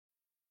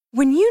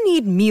When you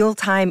need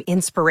mealtime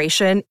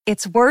inspiration,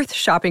 it's worth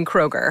shopping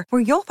Kroger,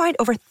 where you'll find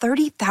over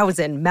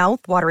 30,000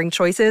 mouth-watering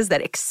choices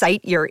that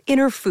excite your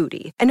inner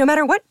foodie. And no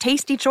matter what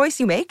tasty choice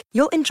you make,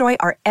 you'll enjoy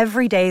our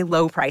everyday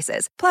low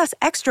prices, plus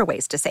extra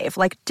ways to save,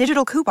 like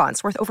digital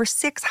coupons worth over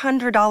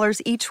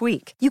 $600 each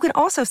week. You can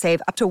also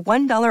save up to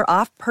 $1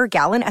 off per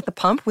gallon at the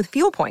pump with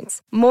fuel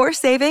points. More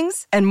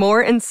savings and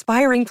more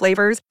inspiring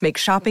flavors make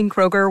shopping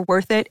Kroger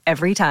worth it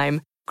every time.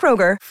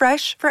 Kroger,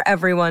 fresh for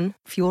everyone.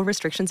 Fuel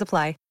restrictions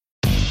apply.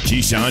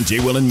 Keyshawn, J.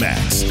 Will, and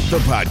Max, the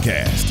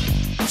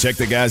podcast. Check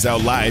the guys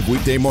out live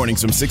weekday mornings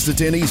from 6 to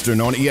 10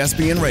 Eastern on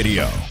ESPN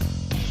Radio.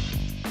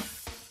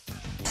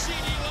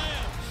 CeeDee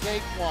Lamb.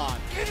 Saquon.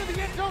 Into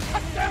the end zone.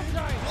 Touchdown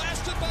Giants.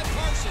 Blasted by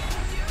Carson.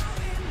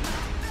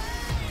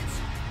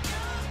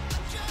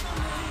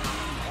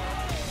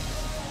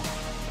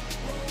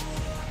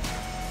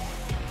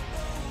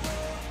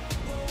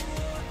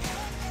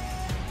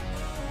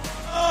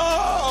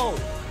 Oh!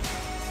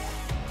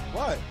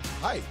 What?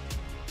 Hype.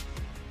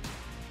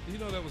 You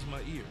know that was my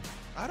ear.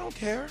 I don't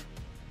care.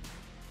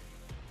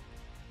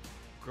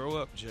 Grow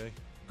up, Jay.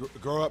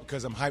 Grow up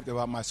because I'm hyped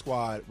about my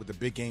squad with the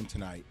big game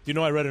tonight. You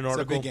know, I read an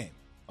article. It's a big game.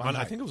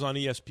 I think it was on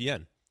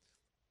ESPN.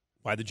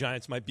 Why the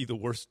Giants might be the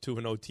worst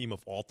 2-0 team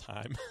of all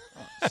time.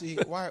 See,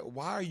 why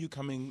are you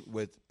coming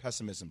with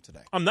pessimism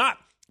today? I'm not.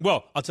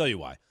 Well, I'll tell you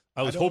why.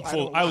 I was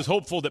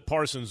hopeful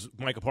that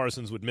Micah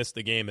Parsons would miss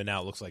the game, and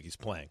now it looks like he's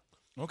playing.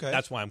 Okay.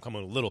 That's why I'm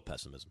coming with a little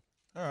pessimism.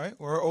 All right.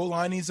 Well, our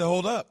O-line needs to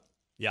hold up.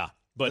 Yeah.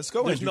 But Let's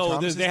go,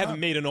 they haven't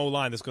made an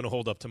O-line that's going to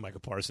hold up to Micah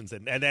Parsons,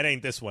 and that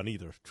ain't this one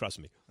either. Trust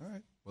me. All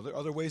right. Well, there are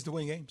other ways to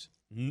win games.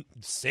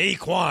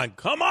 Saquon.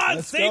 Come on,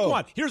 Let's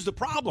Saquon. go. Here's the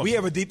problem. We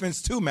have a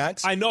defense too,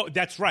 Max. I know.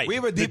 That's right. We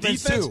have a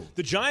defense too.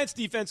 The Giants'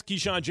 defense,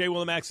 Keyshawn, J. Will,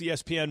 and Max,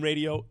 ESPN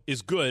Radio,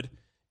 is good,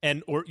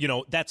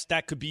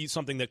 that could be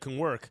something that can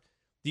work.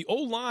 The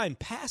O-line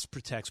pass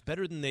protects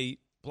better than they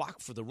block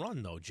for the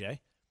run, though,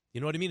 Jay. You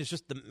know what I mean? It's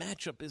just the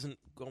matchup isn't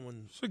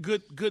going. It's a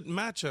good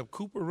matchup.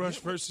 Cooper Rush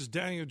versus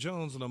Daniel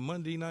Jones in a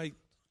Monday night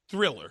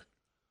thriller,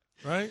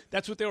 right?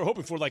 That's what they were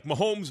hoping for, like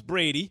Mahomes,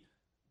 Brady,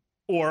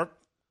 or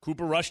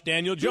Cooper Rush,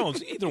 Daniel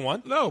Jones. Either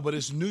one. No, but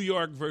it's New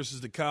York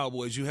versus the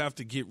Cowboys. You have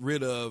to get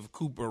rid of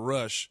Cooper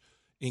Rush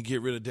and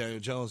get rid of Daniel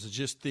Jones and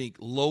just think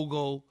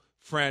logo,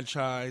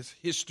 franchise,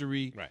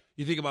 history. Right.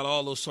 You think about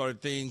all those sort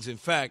of things. In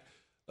fact,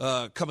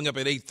 coming up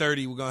at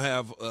 8:30, we're going to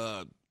have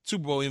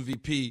Super Bowl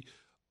MVP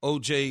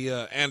O.J.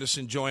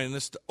 Anderson joining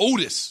us, the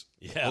Otis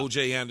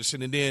O.J.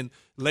 Anderson. And then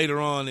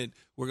later on,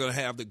 we're going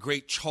to have the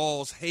great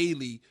Charles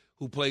Haley,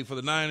 who played for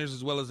the Niners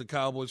as well as the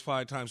Cowboys,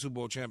 5-time Super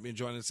Bowl champion,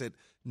 joining us at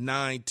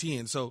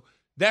 9:10. So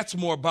that's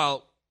more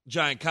about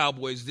Giant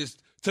Cowboys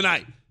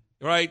tonight,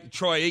 right?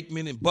 Troy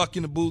Aikman and Buck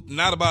in the booth.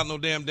 Not about no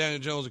damn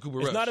Daniel Jones and Cooper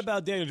Rush. It's not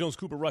about Daniel Jones,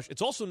 Cooper Rush.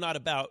 It's also not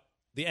about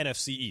the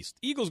NFC East.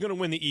 Eagles going to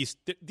win the East.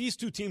 These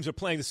two teams are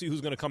playing to see who's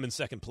going to come in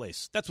second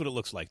place. That's what it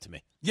looks like to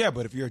me. Yeah,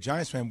 but if you're a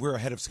Giants fan, we're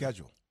ahead of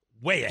schedule.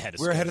 Way ahead of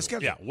schedule. We're ahead of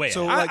schedule. Yeah, way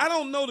so ahead. I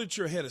don't know that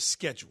you're ahead of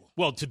schedule.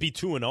 Well, to be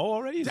 2-0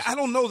 already? I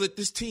don't know that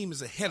this team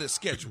is ahead of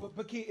schedule.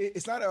 But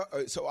it's not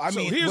what here's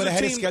ahead a of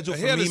team schedule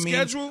ahead for of me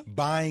schedule? means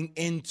buying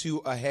into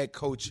a head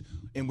coach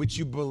in which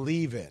you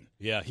believe in.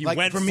 Yeah, he like,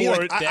 went for me.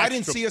 Like, I didn't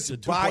extra, see us the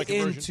buy 2-point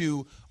conversion.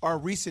 into our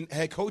recent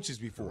head coaches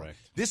before. Correct.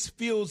 This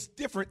feels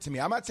different to me.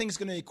 I'm not saying it's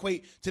going to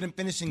equate to them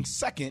finishing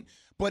second,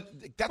 but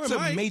that's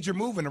a major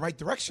move in the right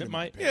direction. It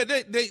might. Yeah,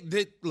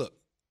 they look.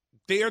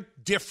 They are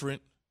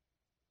different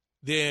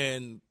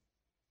than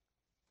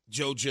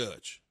Joe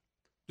Judge.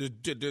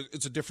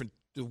 It's a different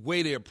the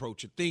way they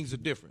approach it. Things are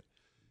different.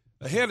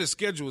 Ahead of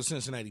schedule is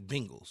Cincinnati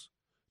Bengals.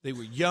 They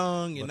were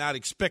young and not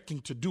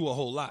expecting to do a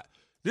whole lot.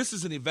 This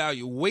is an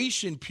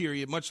evaluation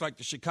period, much like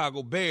the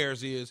Chicago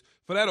Bears is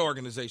for that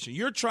organization.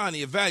 You're trying to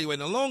evaluate,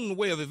 and along the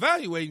way of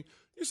evaluating,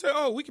 you say,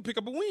 "Oh, we can pick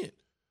up a win.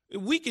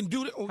 We can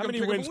do that." How many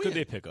wins could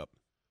they pick up?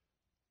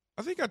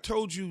 I think I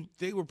told you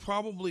they were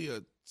probably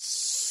a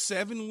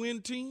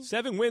 7-win team.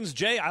 7 wins,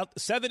 Jay.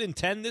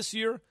 7-10 this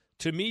year.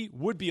 To me,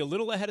 would be a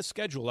little ahead of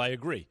schedule. I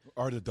agree.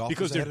 Are the Dolphins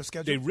because ahead of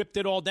schedule? They ripped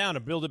it all down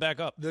and build it back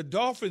up. The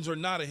Dolphins are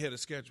not ahead of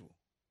schedule.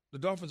 The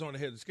Dolphins aren't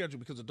ahead of schedule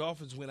because the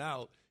Dolphins went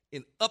out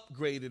and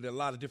upgraded a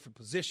lot of different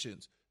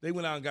positions. They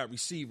went out and got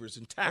receivers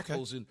and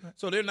tackles, and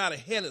so they're not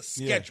ahead of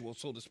schedule,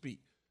 so to speak.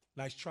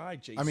 Nice try,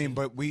 Jason. I mean,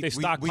 but they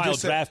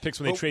stockpiled draft picks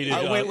when they traded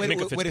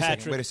Minka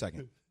Fitzpatrick. Wait a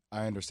second.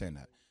 I understand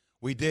that.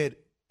 We did.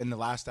 In the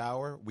last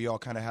hour, we all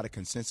kind of had a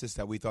consensus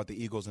that we thought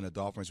the Eagles and the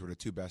Dolphins were the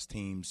two best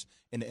teams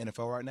in the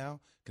NFL right now.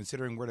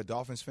 Considering where the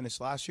Dolphins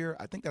finished last year,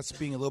 I think that's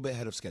being a little bit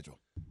ahead of schedule.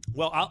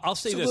 Well, I'll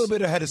say it's this. a little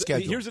bit ahead of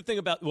schedule. Here's the thing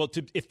about,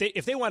 if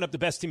they wind up the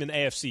best team in the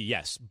AFC,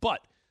 yes.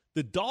 But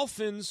the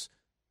Dolphins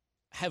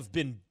have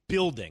been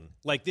building.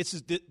 Like, this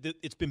is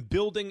it's been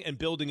building and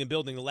building and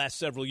building the last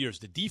several years.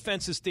 The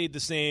defense has stayed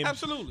the same.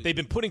 Absolutely. They've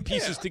been putting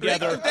pieces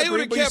together. They would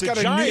have kept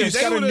He's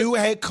got a new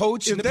head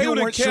coach, and the people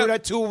weren't sure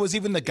that Tua was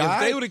even the guy.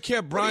 If they would have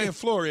kept Brian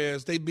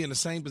Flores, they'd be in the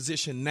same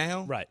position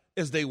now. Right.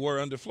 as they were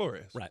under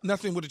Flores. Right.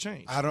 Nothing would have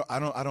changed. I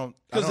don't.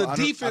 Because the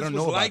defense was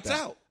know about lights that.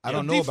 out. I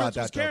don't The know defense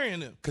about was that carrying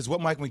them. Because what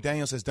Mike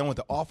McDaniels has done with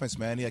the offense,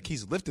 man,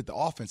 he's lifted the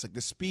offense, like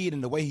the speed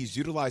and the way he's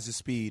utilized the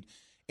speed.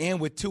 And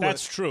with Tua,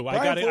 That's true.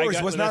 Brian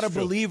Flores was not a that's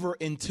true. believer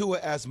in Tua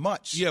as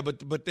much. Yeah,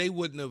 but they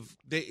wouldn't have.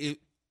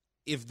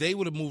 If they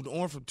would have moved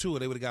on from Tua,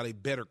 they would have got a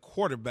better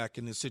quarterback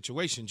in this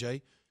situation.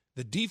 Jay,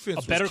 the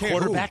defense A better was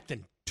quarterback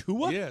than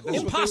Tua? Yeah, that's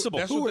Impossible.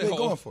 Who are they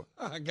going for?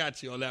 I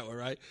got you on that one,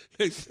 right?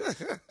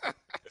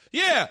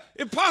 Yeah,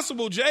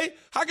 impossible, Jay.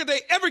 How could they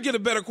ever get a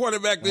better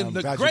quarterback than I'm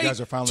the glad great you guys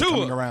are finally Tua?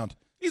 coming around.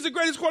 He's the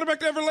greatest quarterback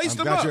that ever laced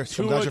I'm them glad up. you're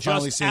Tua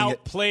finally just seeing it.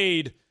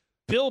 outplayed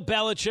Bill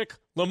Belichick,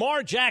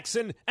 Lamar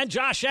Jackson, and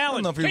Josh I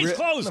Allen. don't know Case if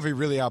closed. he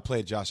really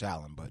outplayed Josh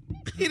Allen, but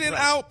He didn't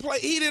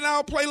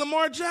outplay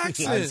Lamar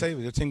Jackson. I'd say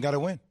their team got to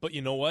win. But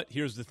you know what?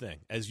 Here's the thing.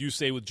 As you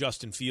say with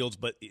Justin Fields,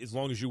 but as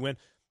long as you win,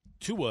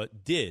 Tua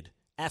did,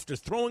 after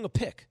throwing a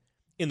pick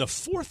in the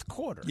fourth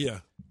quarter,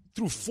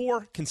 threw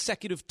 4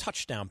 consecutive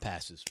touchdown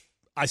passes.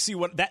 I see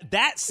what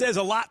that says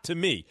a lot to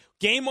me.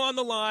 Game on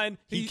the line,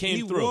 he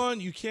came through.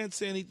 Won. You can't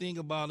say anything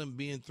about him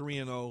being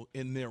 3-0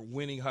 and they're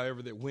winning.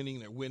 However, they're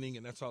winning,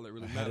 and that's all that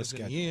really matters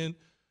in the end.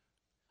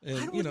 And,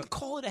 I wouldn't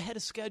call it ahead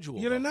of schedule.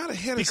 Yeah, they're not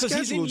ahead of because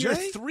schedule, he's in year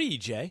Jay. 3,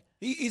 Jay.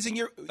 He's in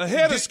year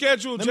Ahead of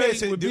schedule, Let me Jay.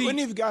 ask you, Would do be,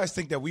 any of you guys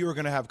think that we were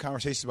going to have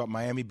conversations about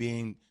Miami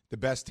being the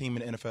best team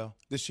in the NFL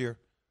this year?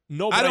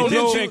 No, but I don't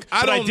know.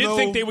 I did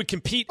think they would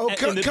compete.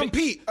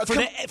 Compete for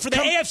the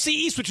AFC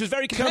East, which was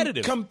very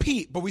competitive.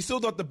 Compete, but we still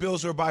thought the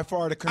Bills were by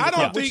far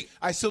the.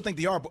 I still think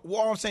they are. But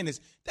all I'm saying is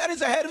that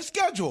is ahead of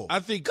schedule. I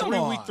think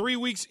 3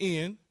 weeks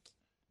in.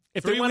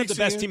 If they wanted the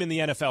best team in the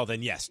NFL,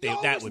 then yes,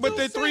 that would. But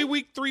they're 3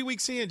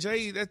 weeks in,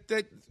 Jay.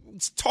 That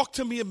talk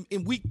to me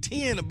in week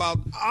 10 about.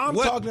 I'm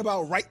talking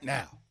about right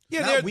now.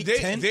 Yeah, not week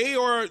 10. They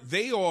are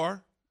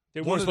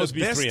They're one of the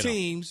best 3-0.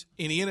 teams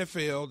in the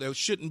NFL that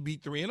shouldn't be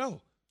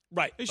 3-0.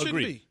 Right. It should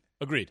be.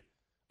 Agreed.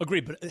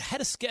 But ahead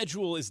of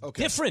schedule is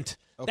different.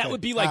 Okay. That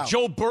would be like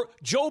Joe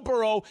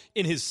Burrow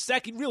in his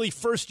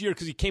first year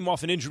because he came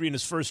off an injury in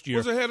his first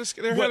year. They're ahead of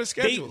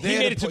schedule. He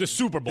made it to the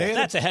Super Bowl.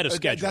 That's ahead of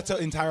schedule. That's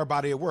an entire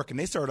body of work. And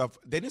they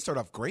didn't start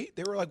off great.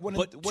 They were like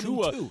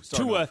 1-2.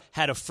 Tua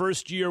had a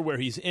first year where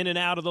he's in and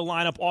out of the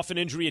lineup off an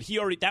injury, and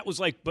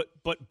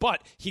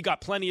but he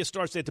got plenty of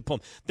starts at the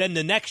pump. Then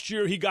the next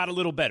year he got a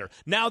little better.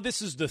 Now this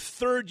is the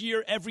third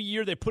year. Every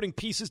year they're putting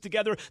pieces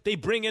together. They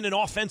bring in an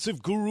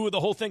offensive guru of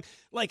the whole thing.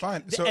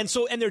 Fine.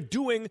 And they're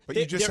doing. But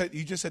you just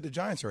said the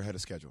Giants are ahead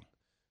of schedule.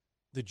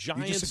 The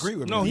Giants. You disagree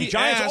with me. No, the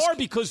Giants are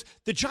because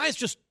the Giants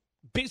just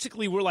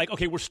basically were like,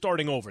 okay, we're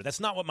starting over. That's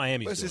not what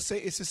Miami's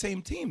doing. It's the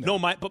same team. Though.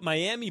 No, but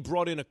Miami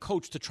brought in a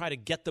coach to try to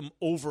get them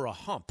over a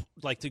hump,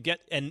 like to get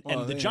and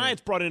the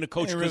Giants brought in a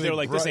coach because they're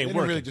like, this ain't working. They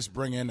didn't really just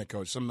bring in a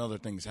coach. Some other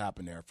things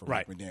happened there for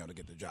Mike McDaniel to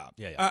get the job.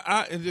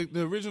 Yeah.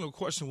 The original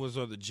question was,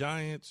 are the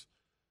Giants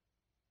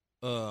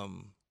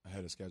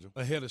ahead of schedule?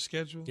 Ahead of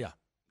schedule? Yeah.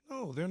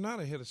 No, they're not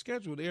ahead of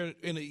schedule. They're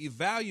in an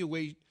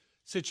evaluate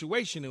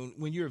situation, and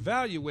when you're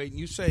evaluating,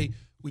 you say,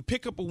 we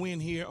pick up a win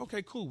here.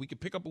 Okay, cool. We can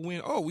pick up a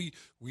win. Oh, we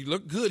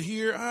look good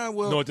here.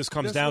 Well, know what this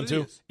comes down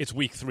to? It's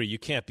week 3. You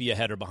can't be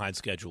ahead or behind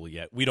schedule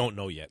yet. We don't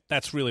know yet.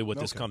 That's really what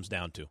this comes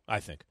down to, I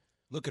think.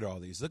 Look at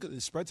all these. Look at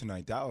the spread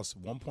tonight. Dallas,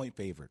 1-point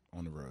favorite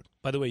on the road.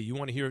 By the way, you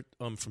want to hear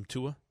from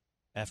Tua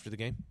after the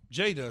game?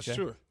 Jay does,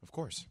 sure. Of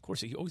course. Of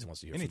course, he always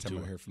wants to hear Anytime from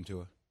Tua. I hear from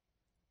Tua.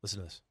 Listen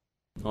to this.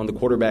 On the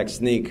quarterback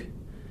sneak,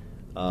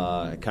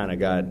 I kind of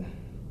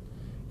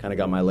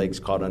got my legs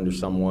caught under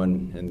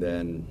someone, and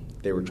then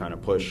they were trying to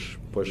push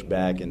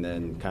back, and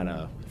then kind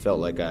of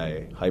felt like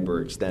I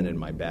hyperextended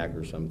my back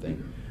or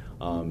something.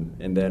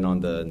 And then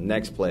on the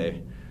next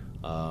play,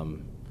 I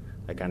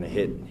kind of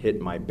hit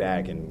my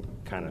back and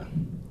kind of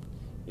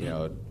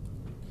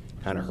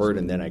hurt,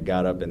 and then I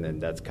got up, and then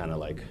that's kind of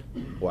like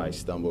why I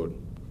stumbled.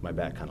 My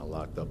back kind of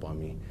locked up on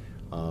me.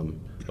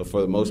 But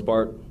for the most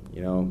part,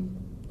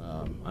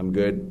 I'm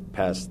good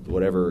past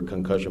whatever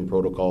concussion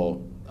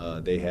protocol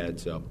they had,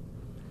 so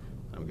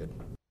I'm good.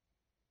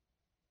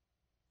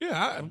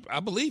 Yeah, I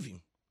believe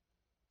him.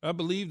 I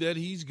believe that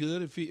he's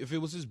good. If it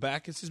was his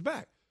back, it's his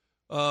back.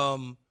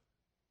 Again,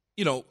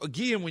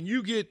 when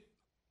you get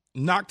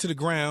knocked to the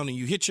ground and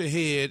you hit your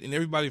head, and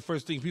everybody,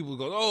 first thing people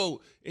go,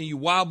 oh, and you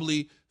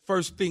wobbly,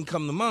 first thing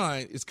come to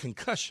mind is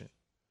concussion.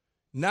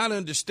 Not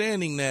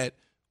understanding that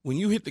when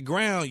you hit the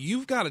ground,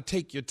 you've got to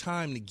take your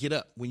time to get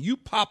up. When you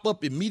pop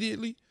up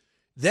immediately,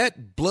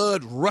 that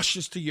blood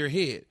rushes to your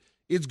head.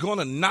 It's going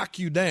to knock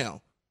you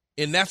down.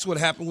 And that's what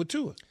happened with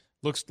Tua.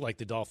 Looks like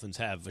the Dolphins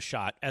have a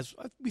shot, as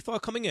we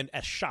thought coming in,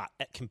 a shot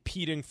at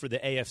competing for the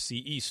AFC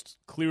East.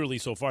 Clearly,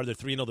 so far, they're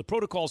 3-0. The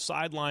protocol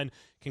sideline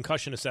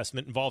concussion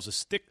assessment involves a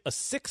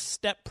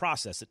 6-step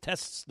process. It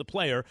tests the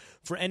player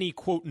for any,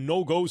 quote,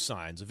 no-go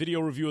signs, a video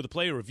review of the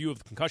player, a review of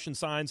the concussion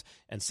signs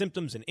and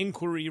symptoms, an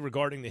inquiry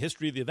regarding the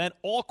history of the event,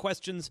 all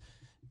questions,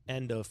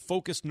 and a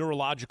focused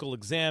neurological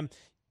exam.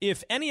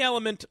 If any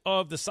element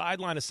of the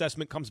sideline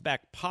assessment comes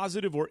back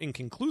positive or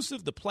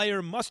inconclusive, the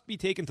player must be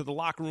taken to the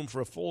locker room for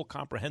a full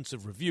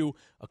comprehensive review,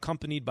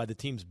 accompanied by the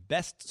team's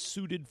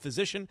best-suited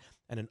physician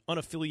and an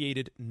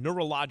unaffiliated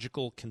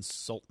neurological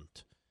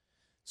consultant.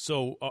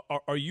 So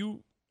are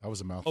you that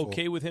was a mouthful.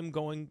 Okay with him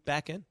going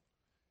back in?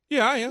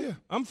 Yeah, I am. Yeah.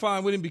 I'm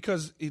fine with him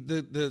because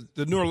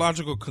the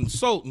neurological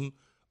consultant,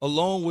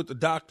 along with the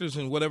doctors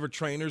and whatever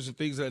trainers and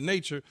things of that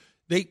nature,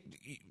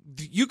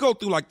 you go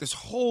through like this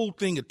whole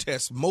thing of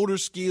tests, motor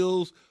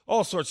skills,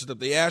 all sorts of stuff.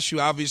 They ask you,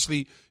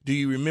 obviously, do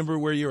you remember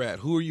where you're at?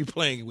 Who are you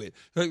playing with?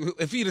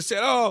 If he'd have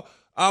said, oh,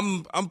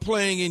 I'm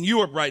playing in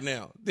Europe right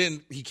now,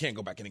 then he can't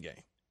go back in the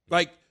game.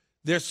 Like,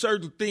 there's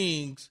certain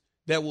things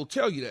that will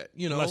tell you that,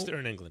 Unless they're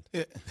in England.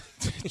 Yeah.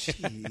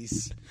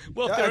 Jeez.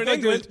 Well, if they're in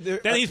England,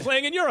 then he's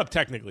playing in Europe,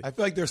 technically. I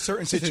feel like there's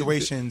certain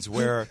situations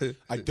where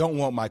I don't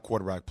want my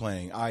quarterback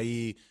playing,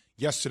 i.e.,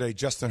 yesterday,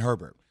 Justin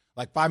Herbert.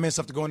 Like 5 minutes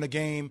left to go in the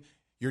game.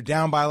 You're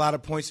down by a lot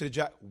of points to the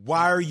job.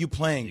 Why are you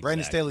playing? Exactly.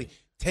 Brandon Staley,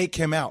 take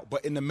him out.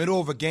 But in the middle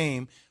of a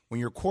game, when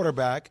your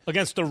quarterback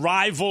against the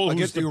rival,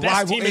 against who's the best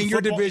rival team in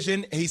your football,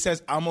 division, he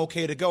says, I'm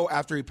okay to go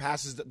after he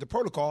passes the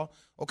protocol.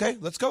 Okay,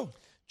 let's go.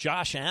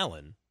 Josh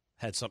Allen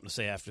had something to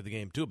say after the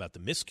game, too, about the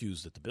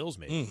miscues that the Bills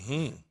made.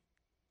 Mm-hmm.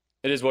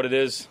 It is what it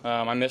is.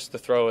 I missed the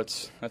throw.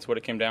 That's what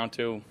it came down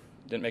to.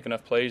 Didn't make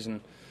enough plays, and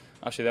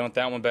actually they went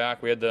that one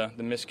back. We had the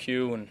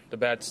miscue and the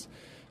bats.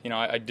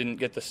 I didn't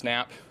get the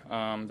snap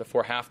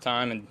before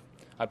halftime, and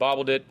I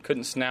bobbled it,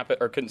 couldn't snap it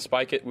or couldn't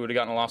spike it. We would have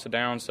gotten a loss of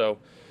down, so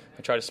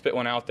I tried to spit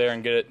one out there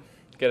and get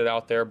it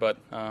out there, but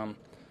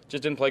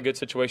just didn't play good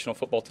situational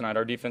football tonight.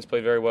 Our defense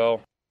played very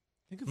well.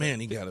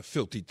 He got a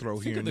filthy throw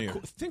here and there.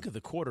 Think of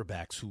the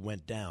quarterbacks who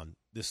went down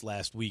this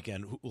last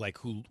weekend,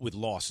 who with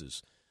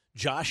losses.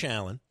 Josh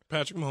Allen,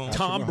 Patrick Mahomes,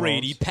 Tom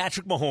Brady,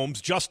 Patrick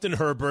Mahomes, Justin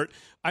Herbert.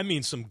 I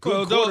mean, some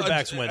good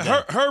quarterbacks went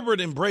down.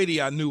 Herbert and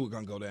Brady I knew were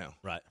going to go down.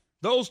 Right.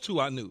 Those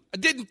two I knew. I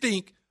didn't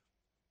think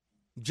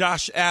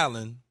Josh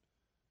Allen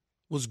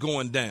was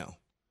going down.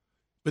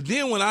 But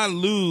then when I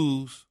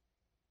lose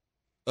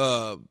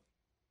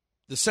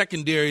the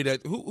secondary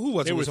that who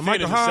was it? Was it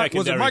Michael Hyde?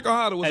 Was it Michael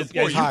Hyde or was it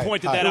As you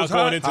pointed that out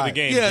going into the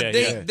game.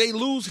 Yeah, they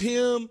lose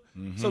him.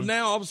 Mm-hmm. So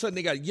now all of a sudden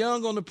they got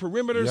Young on the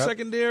perimeter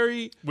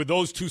secondary. With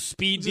those two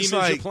speed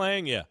demons you're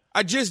playing, yeah.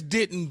 I just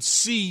didn't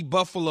see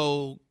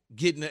Buffalo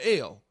getting the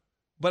L.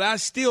 But I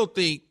still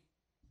think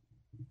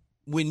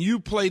when you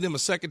play them a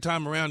second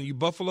time around and you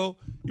Buffalo,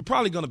 you're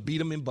probably going to beat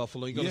them in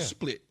Buffalo. You're going to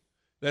split.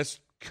 That's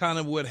kind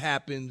of what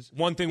happens.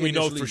 One thing we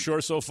know for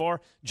sure so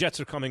far, Jets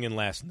are coming in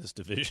last in this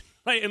division.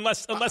 Right?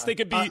 Unless they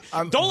could be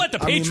don't let the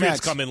Patriots Max,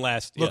 come in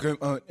last. Look,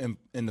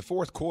 in the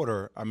fourth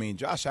quarter,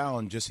 Josh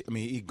Allen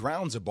he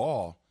grounds a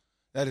ball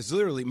that is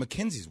literally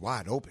McKenzie's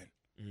wide open.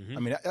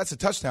 Mm-hmm. That's a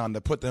touchdown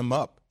to put them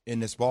up in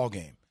this ball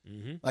game.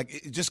 Mm-hmm. Like,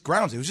 it just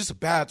grounds it. It was just a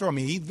bad throw.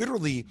 He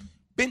literally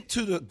bent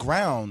to the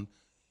ground,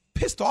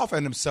 pissed off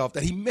at himself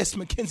that he missed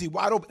McKenzie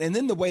wide open. And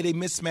then the way they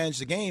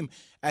mismanaged the game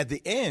at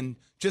the end,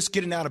 just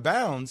getting out of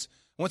bounds.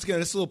 Once again,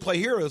 this little play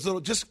here,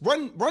 just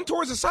run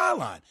towards the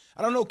sideline.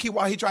 I don't know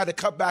why he tried to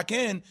cut back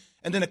in,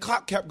 and then the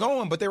clock kept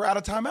going, but they were out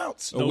of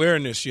timeouts.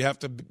 Awareness, you have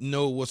to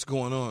know what's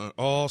going on.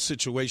 All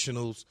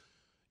situationals,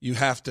 you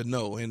have to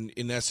know. And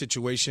in that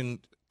situation,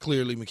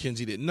 clearly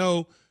McKenzie didn't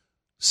know.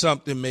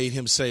 Something made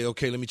him say,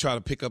 okay, let me try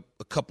to pick up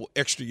a couple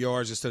extra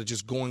yards instead of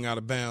just going out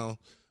of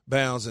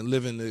bounds and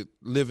living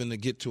to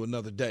get to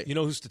another day. You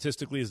know who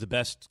statistically is the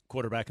best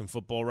quarterback in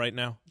football right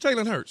now?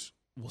 Jalen Hurts.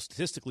 Well,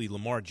 statistically,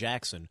 Lamar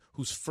Jackson,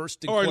 who's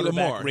first in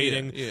quarterback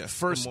rating,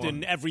 first Lamar.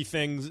 In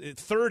everything,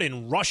 third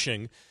in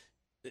rushing,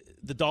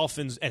 the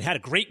Dolphins, and had a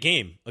great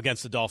game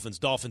against the Dolphins.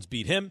 Dolphins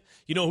beat him.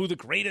 You know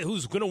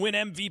who's going to win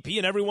MVP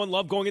and everyone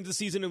loved going into the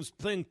season? It was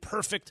playing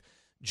perfect.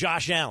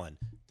 Josh Allen.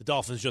 The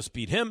Dolphins just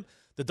beat him.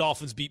 The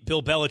Dolphins beat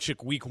Bill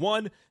Belichick week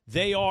 1.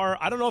 They are,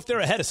 I don't know if they're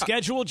ahead of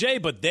schedule, Jay,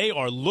 but they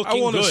are looking good.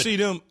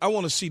 I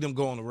want to see them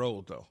go on the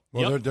road, though.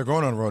 Well, they're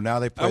going on the road. Now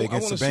they play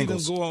against the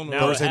Bengals. Go on the road.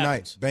 Thursday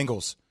night,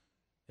 Bengals.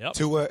 Yep.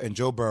 Tua and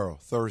Joe Burrow,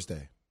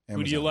 Thursday. Amazon.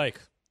 Who do you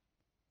like?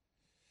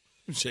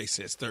 Jay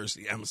says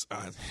Thursday,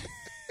 Amazon.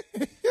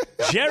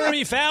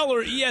 Jeremy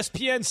Fowler,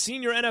 ESPN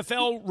senior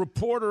NFL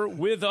reporter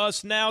with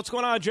us now. What's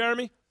going on,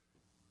 Jeremy?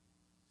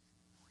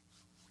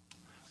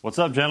 What's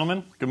up,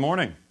 gentlemen? Good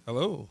morning.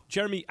 Hello.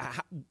 Jeremy,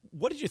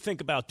 what did you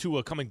think about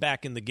Tua coming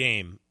back in the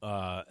game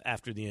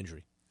after the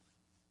injury?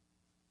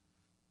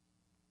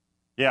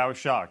 Yeah, I was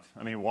shocked.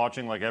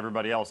 Watching like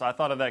everybody else. I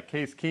thought of that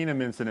Case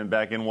Keenum incident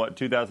back in,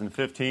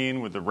 2015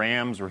 with the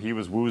Rams where he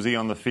was woozy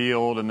on the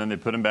field and then they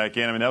put him back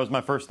in. That was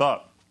my first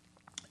thought.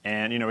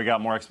 And, we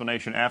got more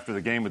explanation after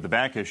the game with the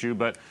back issue.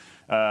 But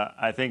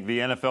I think the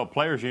NFL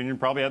Players Union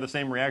probably had the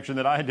same reaction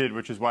that I did,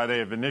 which is why they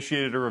have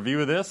initiated a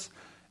review of this.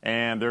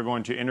 And they're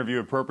going to interview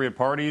appropriate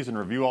parties and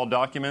review all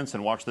documents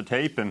and watch the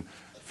tape and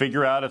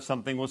figure out if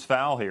something was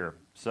foul here.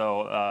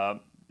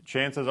 So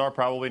chances are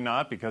probably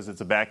not because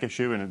it's a back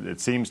issue and it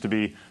seems to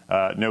be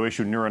no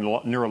issue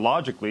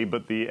neurologically.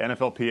 But the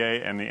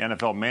NFLPA and the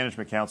NFL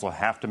Management Council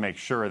have to make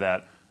sure of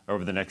that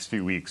over the next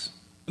few weeks.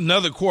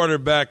 Another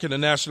quarterback in the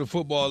National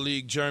Football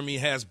League, Jeremy,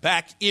 has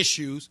back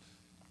issues.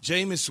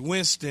 Jameis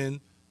Winston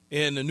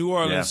and the New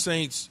Orleans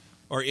Saints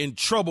are in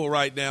trouble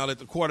right now at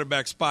the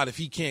quarterback spot if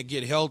he can't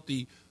get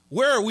healthy.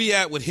 Where are we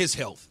at with his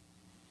health?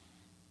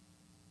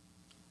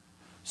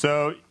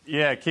 So,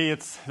 Key,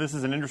 this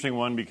is an interesting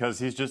one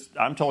because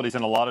I'm told he's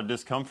in a lot of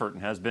discomfort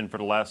and has been for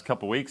the last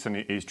couple weeks, and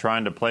he's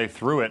trying to play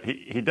through it.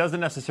 He doesn't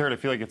necessarily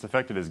feel like it's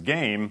affected his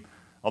game,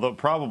 although it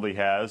probably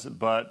has.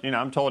 But,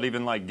 I'm told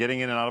even like getting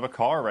in and out of a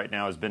car right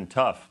now has been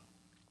tough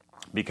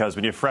because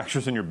when you have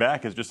fractures in your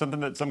back, it's just something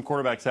that some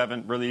quarterbacks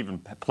haven't really even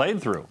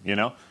played through,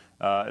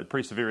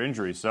 pretty severe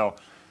injury. So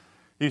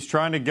he's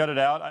trying to gut it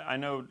out. I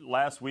know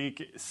last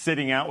week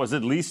sitting out was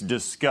at least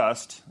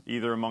discussed,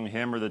 either among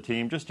him or the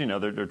team. Just,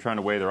 they're trying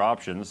to weigh their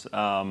options.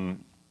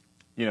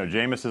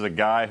 Jameis is a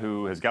guy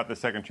who has got the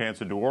second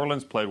chance in New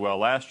Orleans, played well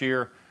last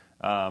year.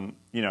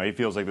 He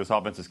feels like this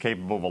offense is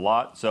capable of a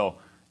lot. So,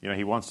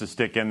 he wants to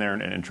stick in there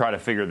and try to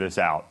figure this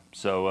out.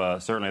 So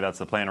certainly that's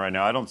the plan right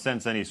now. I don't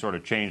sense any sort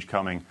of change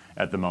coming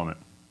at the moment.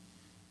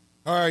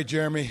 All right,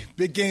 Jeremy.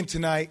 Big game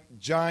tonight.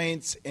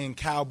 Giants and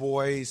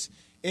Cowboys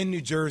in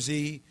New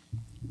Jersey.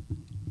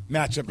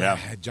 Matchup. Yeah.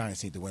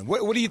 Giants need to win.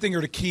 What do you think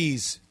are the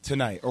keys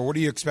tonight, or what are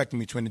you expecting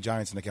between the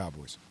Giants and the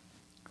Cowboys?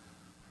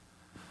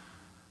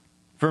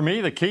 For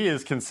me, the key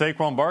is, can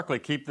Saquon Barkley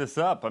keep this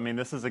up? I mean,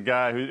 this is a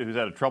guy who's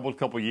had a troubled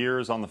couple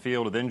years on the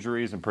field with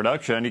injuries and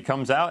production. And he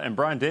comes out, and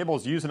Brian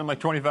Daboll's using him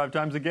like 25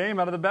 times a game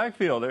out of the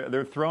backfield.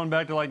 They're throwing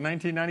back to like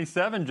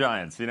 1997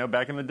 Giants,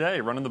 back in the day,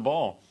 running the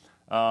ball.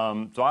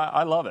 So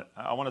I love it.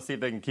 I want to see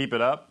if they can keep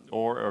it up,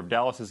 or if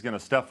Dallas is going to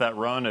stuff that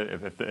run,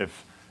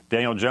 if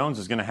Daniel Jones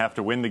is going to have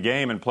to win the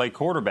game and play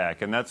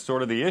quarterback. And that's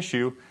sort of the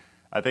issue.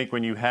 I think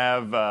when you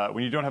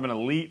don't have an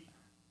elite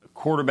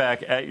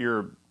quarterback at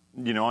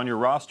on your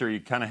roster,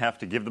 you kind of have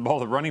to give the ball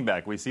to the running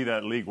back. We see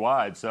that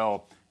league-wide.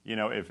 So,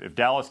 if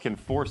Dallas can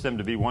force them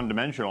to be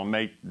one-dimensional and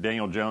make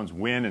Daniel Jones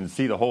win and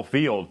see the whole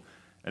field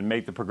and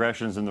make the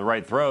progressions and the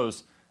right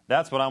throws,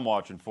 that's what I'm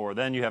watching for.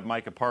 Then you have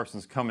Micah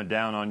Parsons coming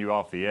down on you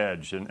off the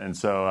edge, and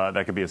so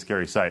that could be a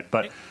scary sight.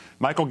 But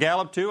Michael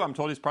Gallup, too, I'm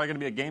told he's probably going to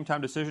be a game-time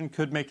decision,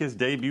 could make his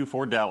debut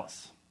for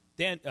Dallas.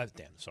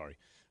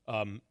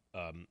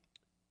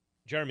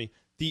 Jeremy,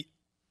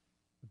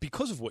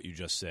 because of what you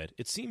just said,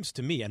 it seems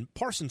to me, and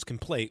Parsons can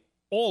play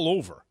all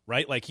over,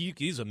 right? Like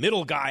he's a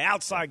middle guy,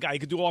 outside guy. He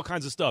could do all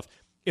kinds of stuff.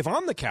 If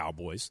I'm the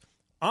Cowboys,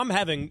 I'm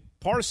having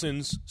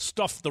Parsons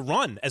stuff the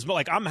run as well.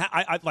 Like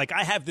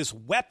I have this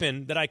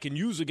weapon that I can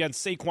use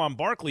against Saquon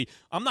Barkley.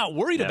 I'm not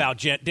worried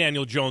about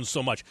Daniel Jones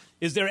so much.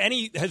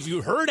 Have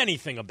you heard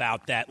anything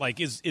about that?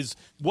 Like,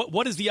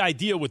 what is the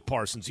idea with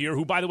Parsons here,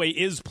 who, by the way,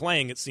 is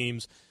playing, it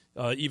seems,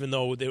 even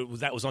though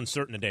that was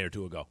uncertain a day or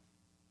two ago?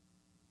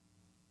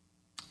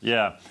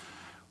 Yeah.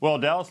 Well,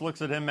 Dallas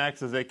looks at him,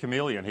 Max, as a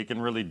chameleon. He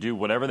can really do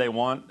whatever they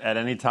want at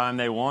any time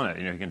they want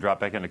it. He can drop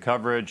back into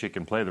coverage. He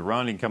can play the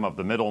run. He can come up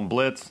the middle and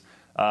blitz.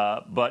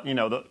 But,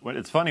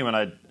 it's funny when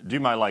I do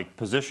my,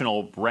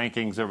 positional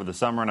rankings over the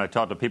summer and I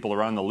talk to people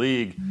around the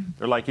league,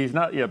 they're like, he's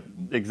not,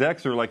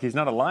 execs are like, he's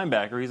not a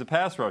linebacker. He's a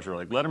pass rusher.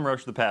 Like, let him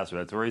rush the passer.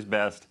 That's where he's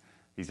best.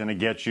 He's going to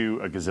get you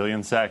a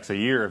gazillion sacks a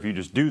year if you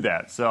just do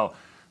that. So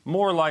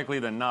more likely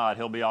than not,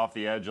 he'll be off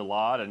the edge a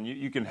lot, and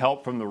you can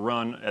help from the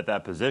run at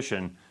that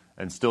position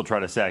and still try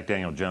to sack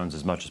Daniel Jones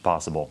as much as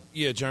possible.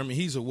 Yeah, Jeremy,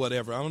 he's a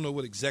whatever. I don't know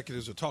what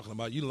executives are talking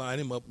about. You line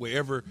him up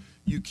wherever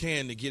you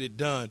can to get it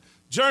done.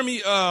 Jeremy,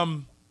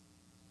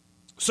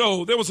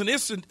 so there was an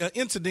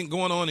incident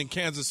going on in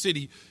Kansas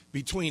City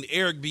between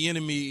Eric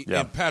Bieniemy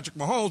and Patrick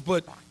Mahomes,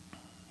 but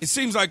it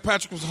seems like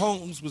Patrick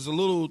Mahomes was a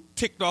little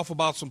ticked off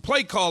about some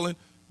play calling.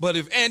 But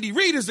if Andy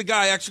Reid is the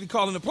guy actually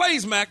calling the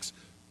plays, Max,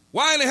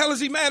 why in the hell is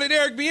he mad at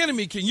Eric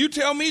Bieniemy? Can you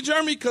tell me,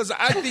 Jeremy? Because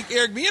I think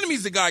Eric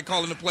Bieniemy's the guy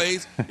calling the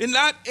plays and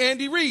not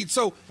Andy Reid.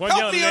 So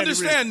help me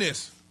understand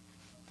this.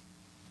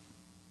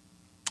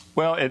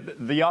 Well,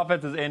 the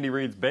offense is Andy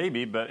Reid's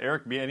baby, but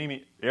Eric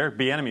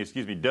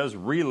Bieniemy, does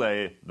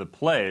relay the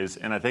plays,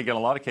 and I think in a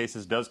lot of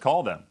cases does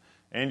call them.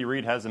 Andy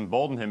Reid has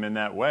emboldened him in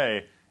that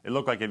way. It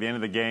looked like at the end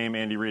of the game,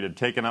 at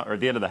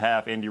the end of the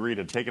half, Andy Reid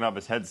had taken off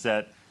his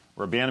headset,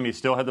 where Bieniemy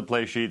still had the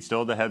play sheet, still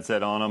had the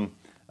headset on him.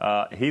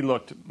 He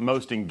looked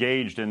most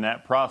engaged in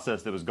that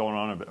process that was going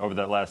on over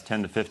that last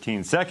 10 to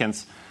 15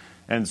 seconds.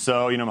 And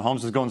so,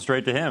 Mahomes is going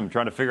straight to him,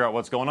 trying to figure out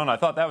what's going on. I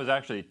thought that was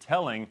actually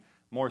telling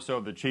more so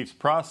of the Chiefs'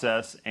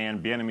 process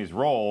and Bieniemy's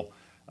role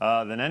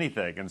than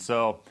anything. And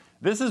so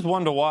this is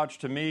one to watch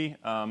to me.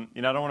 I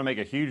don't want to make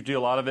a huge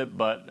deal out of it,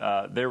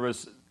 but there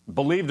was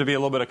believed to be a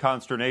little bit of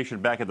consternation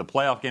back at the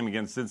playoff game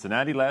against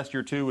Cincinnati last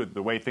year, too, with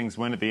the way things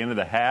went at the end of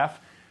the half.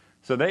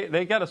 So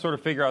they got to sort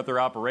of figure out their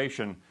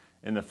operation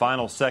in the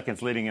final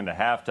seconds leading into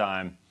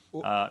halftime.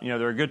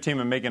 They're a good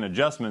team in making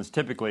adjustments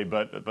typically,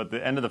 but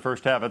the end of the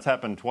first half, that's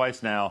happened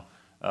twice now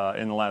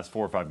in the last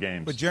 4 or 5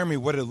 games. But, Jeremy,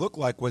 what it looked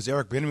like was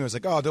Eric Bieniemy was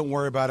like, oh, don't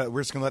worry about it.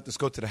 We're just going to let this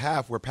go to the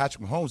half, where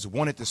Patrick Mahomes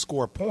wanted to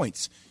score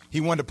points.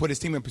 He wanted to put his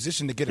team in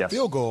position to get a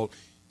field goal.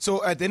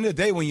 So at the end of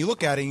the day, when you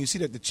look at it and you see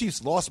that the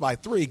Chiefs lost by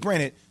 3,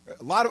 granted,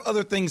 a lot of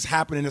other things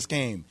happened in this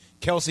game.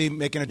 Kelsey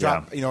making a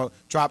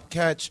drop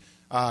catch.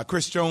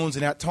 Chris Jones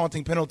and that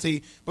taunting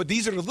penalty. But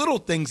these are the little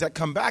things that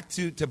come back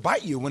to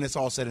bite you when it's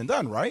all said and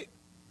done, right?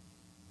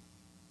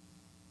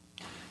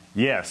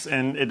 Yes,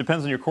 and it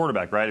depends on your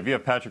quarterback, right? If you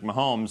have Patrick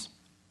Mahomes,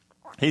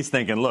 he's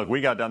thinking, look, we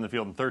got down the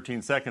field in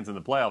 13 seconds in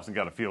the playoffs and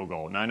got a field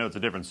goal. Now, I know it's a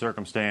different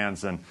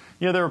circumstance, and,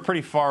 they were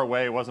pretty far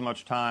away. It wasn't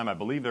much time. I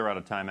believe they were out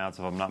of timeouts,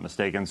 if I'm not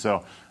mistaken.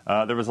 So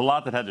there was a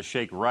lot that had to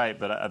shake right,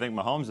 but I think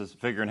Mahomes is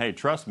figuring, hey,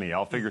 trust me,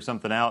 I'll figure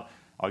something out.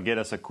 I'll get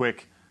us a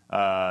quick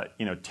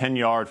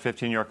 10-yard,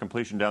 15-yard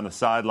completion down the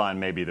sideline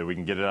maybe that we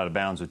can get it out of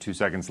bounds with 2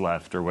 seconds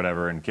left or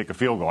whatever and kick a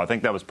field goal. I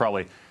think that was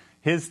probably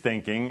his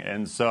thinking,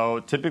 and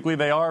so typically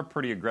they are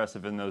pretty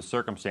aggressive in those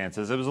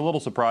circumstances. It was a little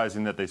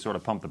surprising that they sort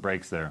of pumped the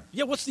brakes there.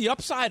 Yeah, what's the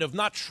upside of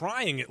not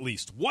trying at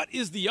least? What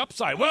is the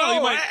upside?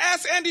 Well,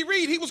 ask Andy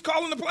Reid. He was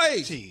calling the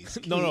plays.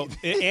 Jeez. No.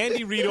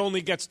 Andy Reid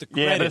only gets the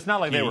credit. Yeah, but it's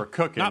not like they were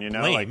cooking, not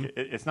blame. Like,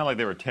 it's not like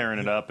they were tearing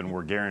it up and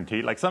were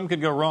guaranteed. Like, something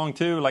could go wrong,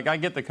 too. Like, I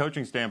get the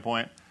coaching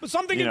standpoint. But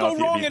something can go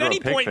wrong at any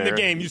point in the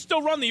game. You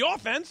still run the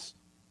offense.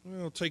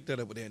 Well, take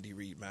that up with Andy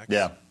Reid, Max.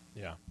 Yeah.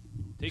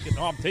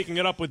 I'm taking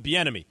it up with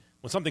Bieniemy.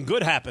 When something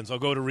good happens, I'll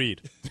go to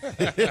Reid.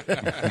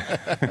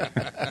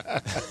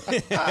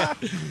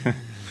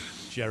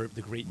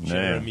 The great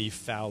Jeremy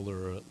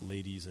Fowler,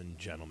 ladies and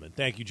gentlemen.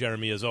 Thank you,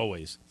 Jeremy, as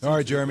always. All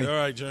right, Jeremy.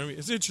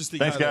 It's interesting.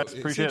 Thanks, guys.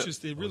 Appreciate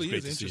it. It really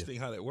is interesting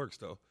how that works,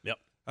 though. Yep.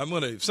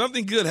 If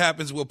something good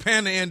happens, we'll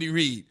pan to Andy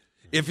Reid.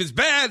 If it's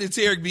bad, it's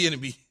Eric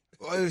Bieniemy.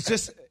 Well,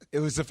 it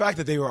was the fact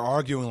that they were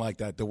arguing like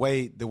that. The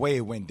way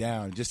it went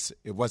down,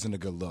 it wasn't a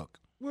good look.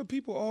 Well,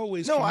 people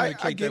always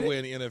communicate that way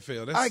in the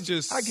NFL. I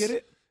get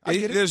it.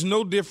 There's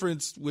no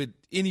difference with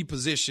any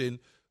position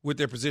with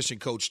their position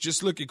coach.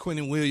 Just look at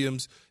Quentin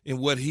Williams and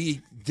what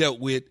he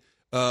dealt with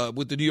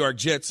the New York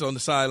Jets on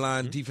the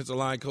sideline, defensive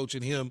line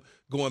coaching him,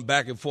 going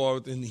back and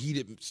forth in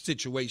heated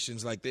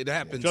situations like that. It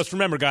happens. Just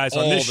remember, guys,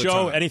 on this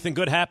show, time. Anything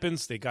good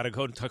happens, they got to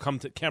come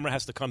to camera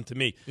has to come to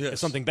me. Yes. If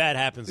something bad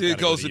happens, it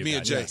goes to me guys.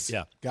 and Jay. Yes.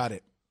 Yeah, Got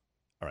it.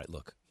 All right,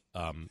 look.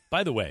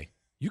 By the way,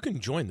 you can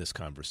join this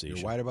conversation.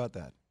 You're white about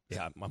that.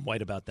 Yeah, I'm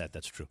white about that.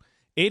 That's true.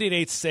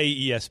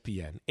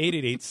 888-SAY-ESPN,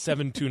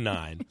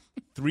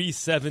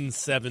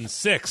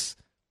 888-729-3776.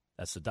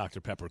 That's the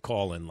Dr. Pepper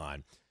call-in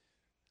line.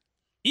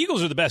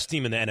 Eagles are the best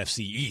team in the NFC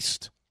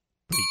East,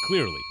 pretty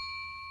clearly.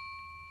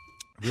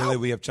 Really,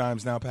 we have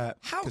chimes now, Pat?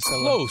 How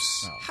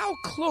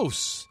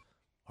close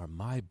are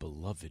my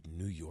beloved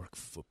New York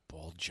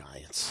football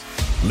Giants?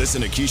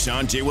 Listen to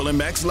Keyshawn, J. Will, and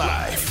Max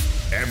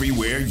live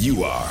everywhere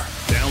you are.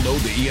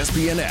 Download the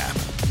ESPN app.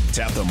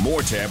 Tap the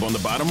More tab on the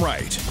bottom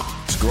right.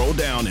 Scroll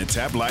down and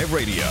tap Live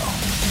Radio.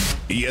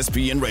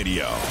 ESPN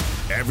Radio,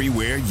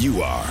 everywhere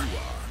you are.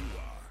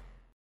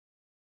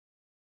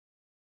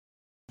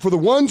 For the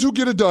ones who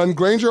get it done,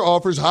 Grainger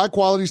offers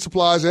high-quality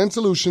supplies and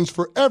solutions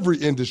for every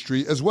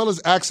industry, as well as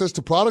access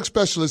to product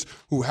specialists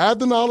who have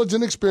the knowledge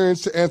and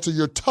experience to answer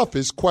your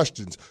toughest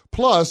questions.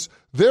 Plus,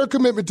 their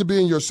commitment to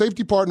being your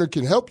safety partner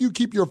can help you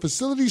keep your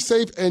facility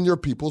safe and your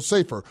people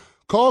safer.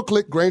 Call,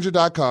 click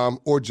Grainger.com,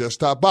 or just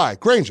stop by.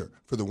 Grainger,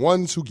 for the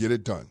ones who get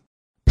it done.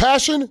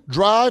 Passion,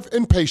 drive,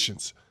 and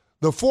patience.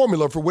 The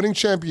formula for winning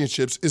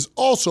championships is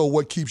also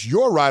what keeps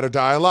your ride or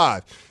die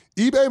alive.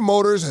 eBay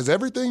Motors has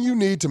everything you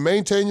need to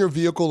maintain your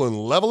vehicle and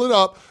level it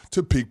up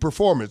to peak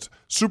performance.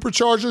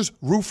 Superchargers,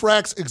 roof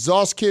racks,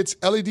 exhaust kits,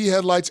 LED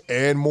headlights,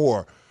 and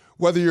more.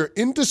 Whether you're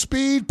into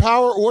speed,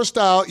 power, or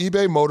style,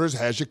 eBay Motors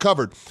has you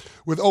covered.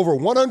 With over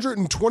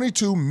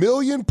 122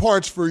 million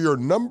parts for your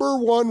number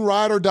one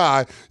ride or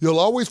die, you'll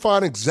always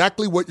find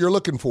exactly what you're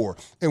looking for.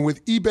 And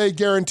with eBay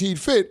Guaranteed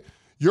Fit,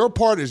 your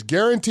part is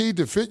guaranteed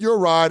to fit your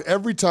ride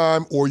every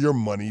time or your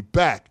money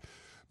back.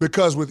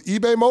 Because with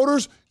eBay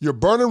Motors, you're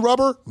burning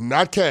rubber,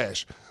 not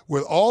cash.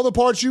 With all the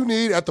parts you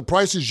need at the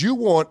prices you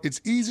want,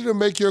 it's easy to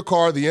make your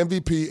car the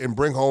MVP and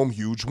bring home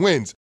huge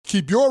wins.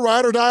 Keep your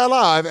ride or die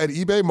alive at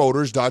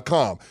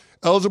ebaymotors.com.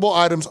 Eligible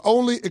items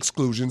only.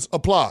 Exclusions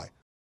apply.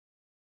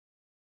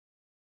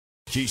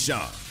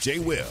 Keyshawn, J.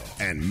 Will,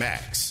 and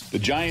Max. The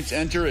Giants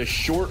enter as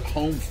short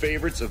home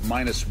favorites of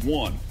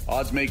 -1.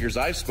 Odds makers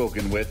I've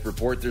spoken with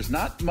report there's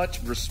not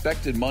much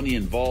respected money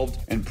involved,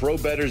 and pro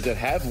bettors that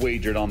have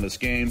wagered on this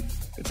game,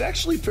 it's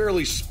actually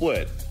fairly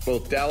split.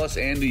 Both Dallas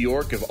and New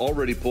York have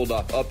already pulled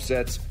off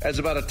upsets as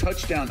about a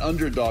touchdown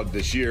underdog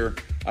this year.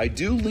 I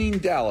do lean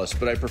Dallas,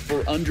 but I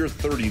prefer under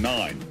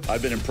 39.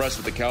 I've been impressed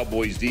with the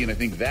Cowboys' D, and I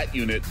think that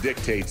unit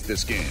dictates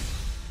this game.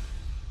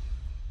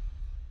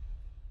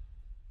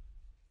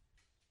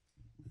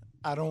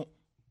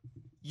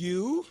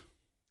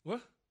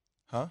 What?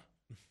 Huh?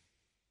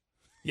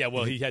 Yeah,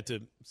 well, he had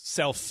to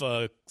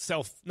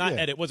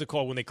edit. What's it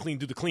called when they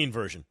do the clean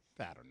version?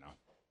 I don't know.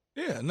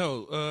 Yeah,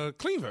 no,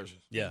 clean version.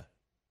 Yeah.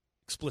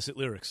 Explicit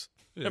lyrics.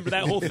 Remember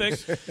that whole thing?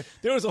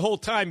 There was a whole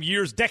time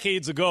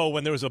decades ago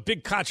when there was a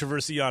big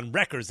controversy on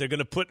records. They're going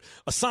to put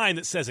a sign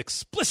that says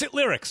explicit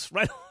lyrics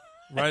right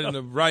in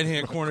the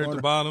right-hand corner at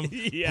the bottom.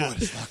 Yeah. Boy,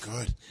 it's not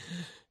good.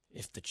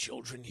 If the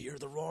children hear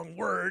the wrong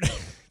word,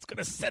 it's going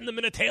to send them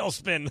in a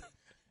tailspin.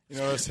 You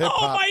know, it's hip-hop.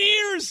 Oh, my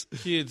ears!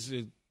 Kids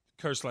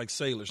curse like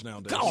sailors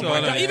nowadays. Oh,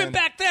 my God. Even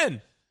back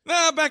then.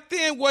 Nah, back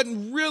then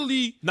wasn't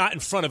really. Not in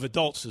front of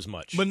adults as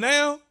much. But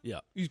now, yeah,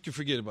 you can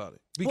forget about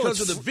it. Because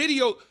of the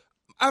video.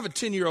 I have a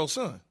 10-year-old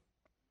son.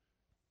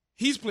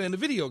 He's playing the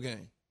video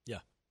game. Yeah.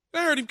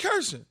 I heard him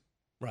cursing.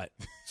 Right.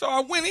 So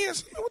I went in.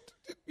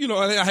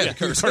 I had to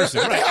curse. Cursing.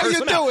 What the Right. hell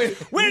you doing?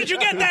 Where did you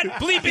get that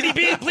bleepity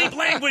bleep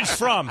language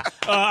from?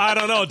 I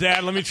don't know,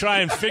 Dad. Let me try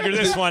and figure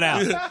this one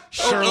out.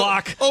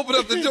 Sherlock. Open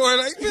up the door.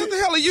 Like, what the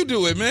hell are you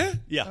doing, man?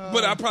 Yeah.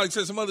 But I probably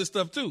said some other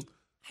stuff, too.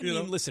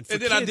 Listen,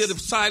 and then I did a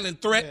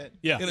silent threat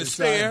and a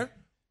stare.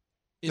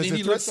 Does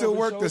the threat still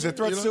work? Does the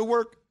threat still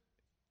work?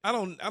 I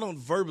don't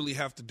verbally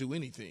have to do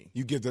anything.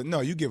 You give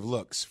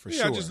looks for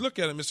sure. Yeah, I just look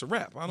at him. It's a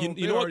rap.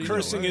 You know what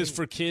cursing is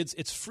for kids?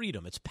 It's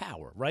freedom. It's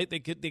power, right? They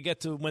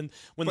get to when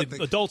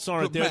the adults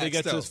aren't there, they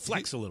get to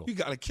flex a little. You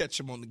got to catch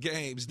them on the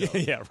games, though.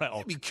 Yeah, right.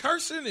 They be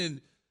cursing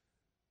and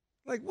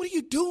like, what are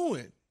you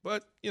doing?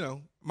 But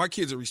my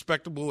kids are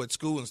respectable at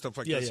school and stuff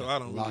like that, so I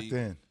don't locked really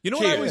in. You know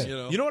care,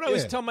 what I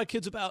always tell my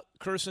kids about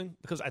cursing,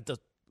 because the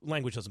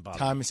language doesn't bother me.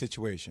 Time and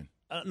situation.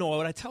 No,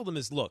 what I tell them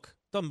is, look,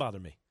 doesn't bother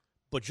me,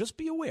 but just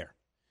be aware.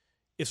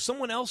 If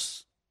someone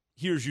else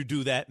hears you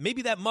do that,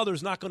 maybe that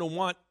mother's not going to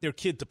want their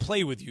kid to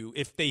play with you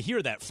if they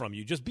hear that from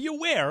you. Just be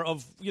aware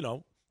of, that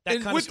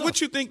kind of stuff.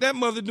 What you think that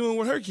mother doing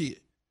with her kid?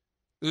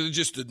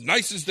 Just the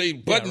nicest, they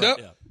buttoned up,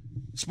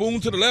 spoon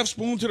to the left,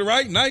 spoon to the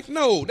right, knife?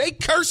 No, they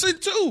cursing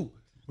too.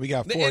 We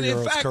got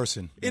 4-year-olds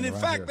cursing. And in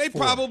fact, they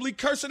probably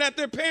cursing at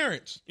their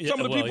parents. Yeah,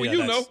 some of the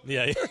people know.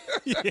 Yeah.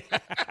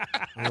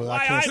 Well,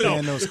 I can't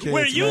stand those kids,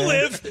 Where you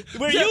live,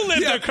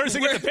 they're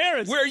cursing at the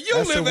parents. Where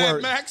you live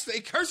at, Max, they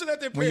cursing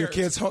at their parents. When your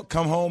kids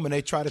come home and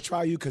they try to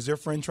try you because their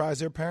friend tries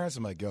their parents,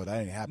 I'm like, yo,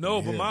 that ain't happening.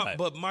 No, here.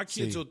 but my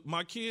kids,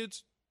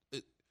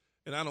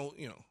 and I don't,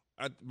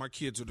 my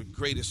kids are the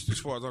greatest as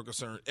far as I'm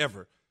concerned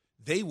ever.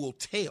 They will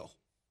tell,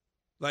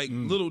 like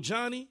little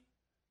Johnny.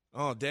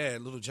 Oh,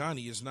 Dad, little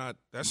Johnny is not.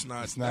 That's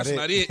not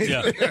it.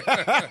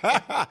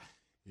 Yeah.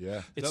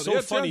 Yeah. It's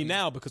so funny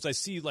now because I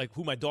see like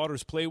who my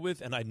daughters play with,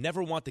 and I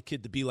never want the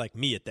kid to be like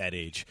me at that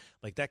age.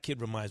 Like, that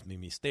kid reminds me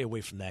of me. Stay away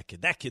from that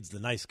kid. That kid's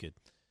the nice kid.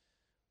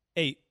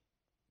 Hey,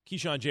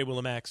 Keyshawn, J. Will,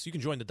 and Max, you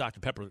can join the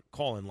Dr. Pepper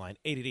call-in line,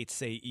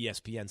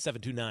 888-SAY-ESPN,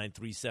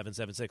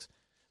 729-3776.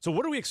 So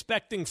what are we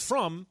expecting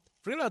from,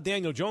 forget about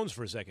Daniel Jones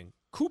for a second,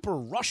 Cooper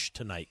Rush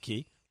tonight,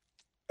 Key?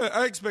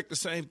 I expect the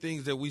same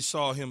things that we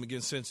saw him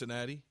against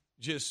Cincinnati.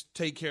 Just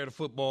take care of the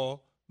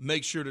football,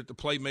 make sure that the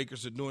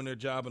playmakers are doing their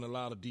job, and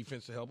allow the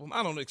defense to help them.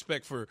 I don't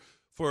expect for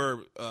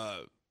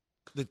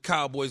the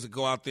Cowboys to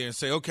go out there and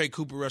say, okay,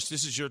 Cooper Rush,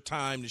 this is your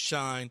time to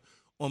shine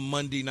on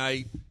Monday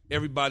night.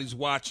 Everybody's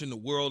watching. The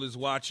world is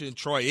watching.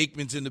 Troy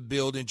Aikman's in the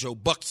building. Joe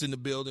Buck's in the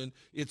building.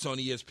 It's on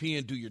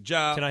ESPN. Do your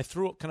job. Can I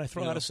throw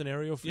out a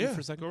scenario for you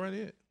for a second? Go right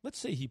ahead. Let's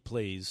say he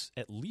plays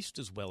at least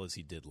as well as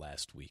he did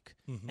last week,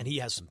 and he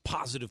has some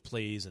positive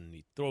plays, and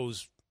he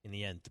throws – in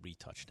the end, 3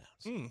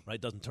 touchdowns, right?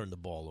 Doesn't turn the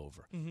ball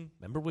over.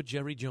 Remember what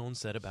Jerry Jones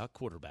said about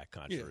quarterback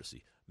controversy?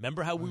 Yeah.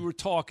 Remember how we were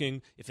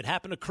talking, if it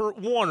happened to Kurt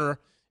Warner,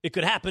 it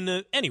could happen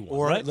to anyone,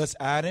 or right? Let's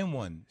add in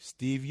one.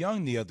 Steve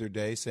Young the other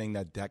day saying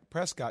that Dak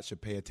Prescott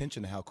should pay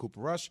attention to how Cooper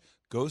Rush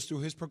goes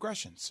through his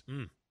progressions.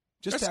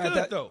 Just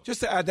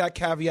to add that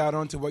caveat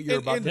onto what you're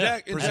about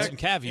to present some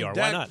caviar.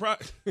 Why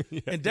not?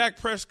 And Dak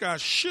Prescott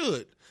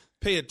should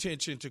pay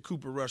attention to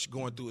Cooper Rush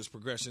going through his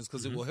progressions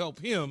because it will help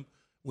him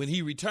when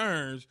he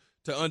returns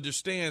to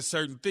understand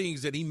certain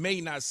things that he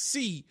may not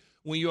see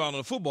when you're out on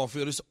the football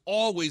field. It's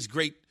always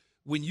great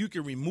when you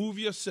can remove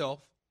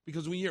yourself,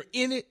 because when you're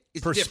in it,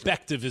 it's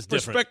Perspective is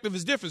different. Perspective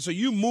is different. So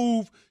you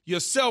move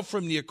yourself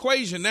from the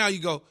equation. Now you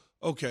go,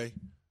 okay,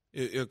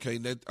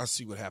 I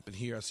see what happened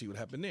here. I see what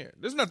happened there.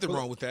 There's nothing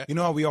wrong with that. You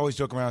know how we always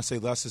joke around and say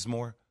less is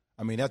more?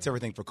 I mean, that's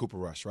everything for Cooper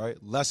Rush, right?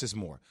 Less is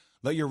more.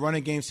 Let your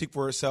running game speak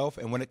for itself,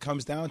 and when it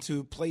comes down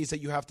to plays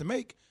that you have to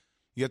make,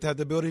 you have to have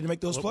the ability to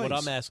make those plays. What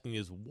I'm asking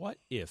is, what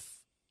if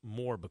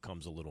more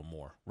becomes a little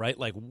more, right?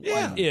 Like,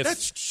 what if?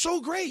 That's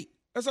so great.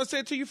 As I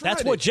said to you Friday.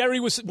 That's what Jerry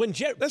was – when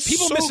people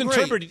so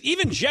misinterpreted – great.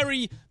 even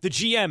Jerry, the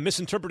GM,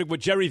 misinterpreted what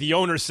Jerry, the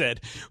owner,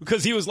 said,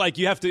 because he was like,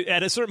 you have to –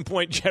 at a certain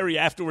point, Jerry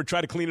afterward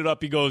tried to clean it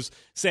up. He goes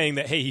saying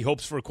that, hey, he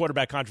hopes for a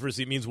quarterback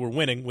controversy. It means we're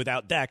winning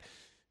without Dak.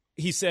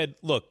 He said,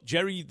 look,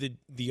 Jerry,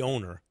 the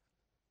owner,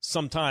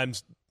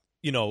 sometimes –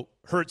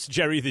 hurts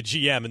Jerry, the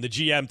GM, and the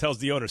GM tells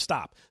the owner,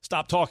 stop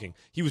talking.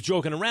 He was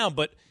joking around,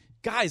 but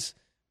guys,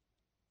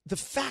 the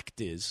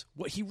fact is,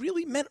 what he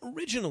really meant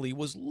originally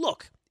was,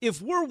 look,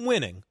 if we're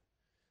winning,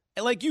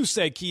 and like you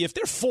said, Key, if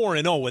they're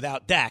 4-0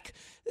 without Dak,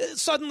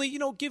 suddenly,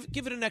 give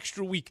it an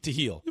extra week to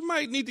heal. You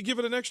might need to give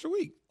it an extra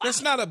week.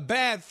 That's not a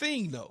bad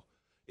thing, though.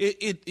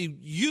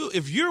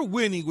 If you're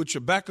winning with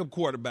your backup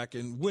quarterback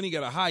and winning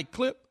at a high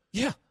clip,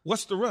 yeah,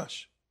 what's the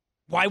rush?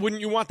 Why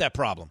wouldn't you want that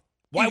problem?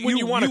 Why wouldn't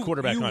you want a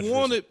quarterback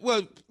controversy?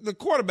 The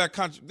quarterback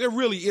controversy, there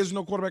really is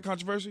no quarterback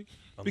controversy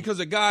because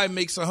a guy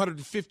makes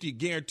 $150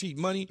 guaranteed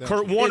money.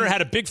 Kurt Warner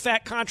had a big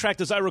fat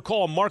contract, as I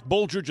recall. Mark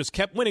Bolger just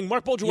kept winning.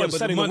 Mark Bolger wasn't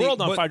setting the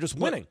world on fire, just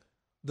winning.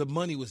 The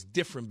money was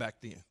different back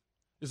then.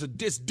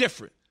 It's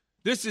different.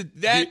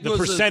 The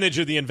percentage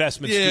of the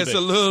investment. Yeah, it's a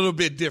little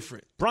bit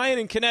different. Brian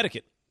in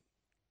Connecticut.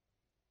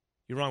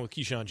 You're on with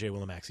Keyshawn, J.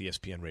 Willimax,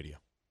 ESPN Radio.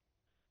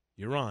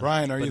 You're on.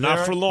 Brian, are but you not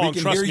there? for long. We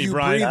can Trust hear me, you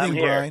Brian. breathing, I'm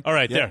here. Brian. All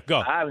right, Yeah. there. Go.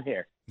 I'm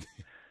here.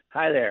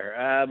 Hi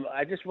there.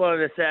 I just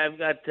wanted to say I've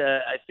got,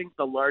 I think,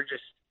 the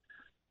largest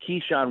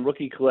Keyshawn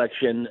rookie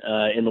collection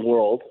in the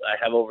world.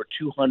 I have over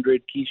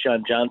 200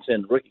 Keyshawn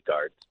Johnson rookie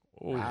cards.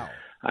 Wow.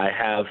 I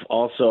have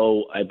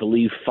also, I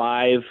believe,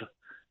 5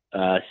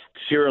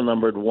 serial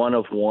numbered 1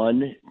 of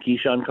 1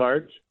 Keyshawn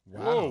cards.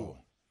 Wow.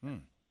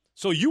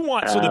 So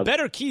so the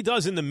better Key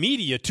does in the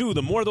media, too,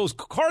 the more those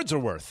cards are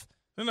worth.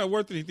 They're not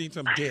worth anything.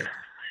 I'm dead.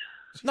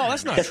 No,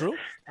 that's not true.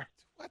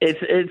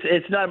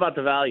 It's not about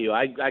the value.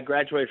 I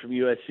graduated from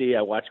USC.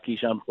 I watched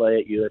Keyshawn play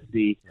at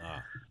USC,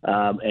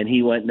 and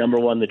he went number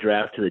 1 in the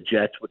draft to the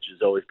Jets, which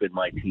has always been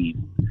my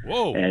team.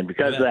 Whoa! And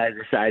because of that, I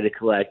decided to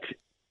collect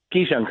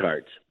Keyshawn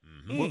cards.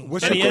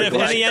 What's Any your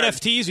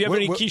NFTs? You have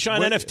any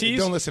Keyshawn NFTs?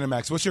 Don't listen to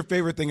Max. What's your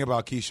favorite thing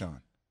about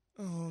Keyshawn?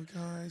 Oh,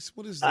 guys,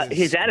 what is this?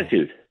 His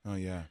attitude. Oh,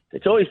 yeah.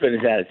 It's always been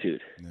his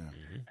attitude.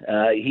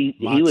 Yeah. He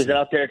was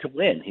out there to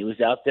win. He was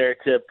out there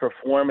to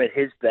perform at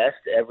his best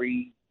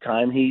every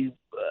time he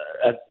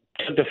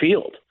took the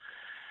field.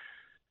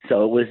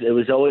 So it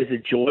was always a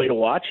joy to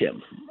watch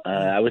him.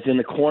 I was in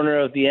the corner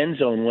of the end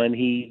zone when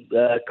he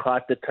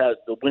caught the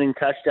winning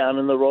touchdown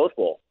in the Rose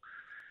Bowl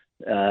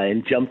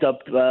and jumped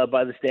up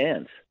by the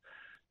stands.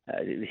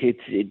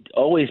 It's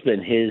always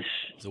been his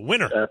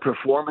winner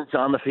performance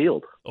on the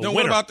field. Now,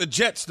 what about the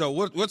Jets, though?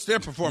 What's their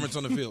performance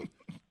on the field?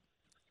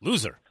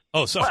 Loser.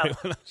 Oh, sorry.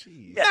 Well,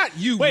 not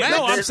you, Wait, Max.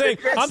 no,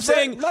 I'm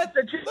saying. Let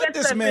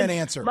this man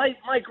answer.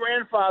 My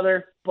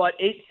grandfather bought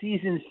 8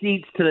 season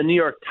seats to the New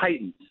York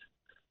Titans.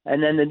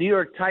 And then the New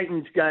York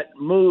Titans got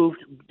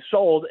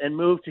sold and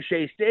moved to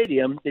Shea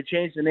Stadium. They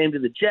changed the name to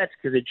the Jets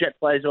because the jet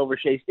flies over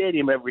Shea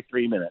Stadium every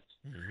 3 minutes.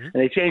 Mm-hmm. And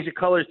they changed the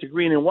colors to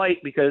green and white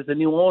because the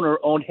new owner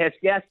owned Hess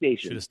gas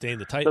station. Should have stayed in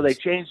the Titans. So they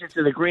changed it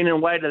to the green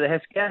and white of the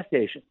Hess gas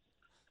station.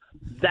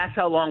 That's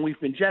how long we've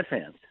been Jet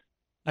fans.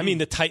 I mean,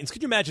 the Titans.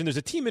 Could you imagine there's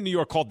a team in New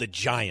York called the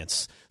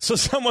Giants? So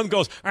someone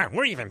goes, all right,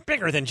 we're even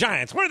bigger than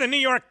Giants. We're the New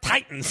York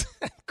Titans.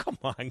 Come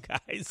on,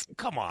 guys.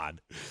 Come on.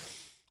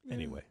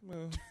 Anyway.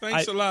 Well,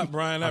 thanks a lot,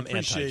 Brian. I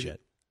appreciate anti-Jet.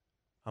 it.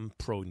 I'm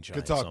pro-Giants.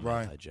 Good talk, I'm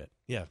Brian. Anti-Jet.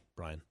 Yeah,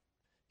 Brian.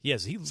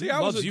 Yes, he See,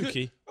 loves you,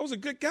 Key. I was a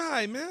good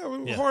guy,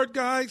 man. Hard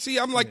guy. See,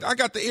 I'm like, I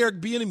got the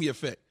Eric Bieniemy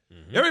effect.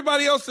 Mm-hmm.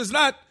 Everybody else is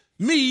not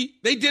me.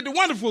 They did the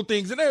wonderful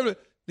things, and then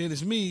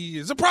it's me.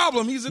 It's a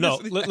problem. He's you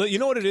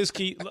know what it is,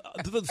 Key?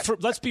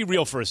 Let's be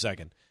real for a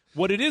second.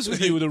 What it is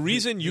with you, the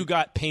reason you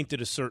got painted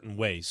a certain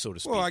way, so to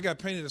speak. Well, I got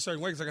painted a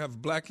certain way because I have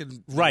black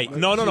and right.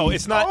 No,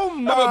 it's not. Oh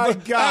my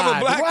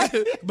God! I have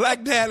a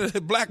black dad and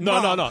a black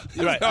mom. No.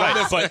 Right.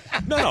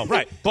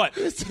 Right. But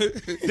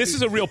this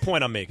is a real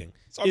point I'm making.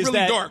 So I'm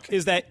really dark.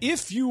 Is that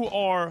if you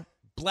are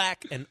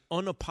black and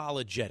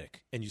unapologetic,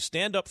 and you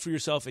stand up for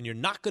yourself, and you're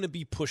not going to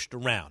be pushed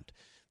around.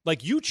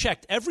 Like, you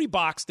checked every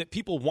box that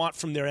people want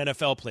from their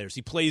NFL players.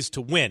 He plays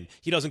to win.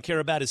 He doesn't care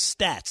about his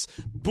stats.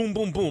 Boom,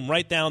 boom, boom,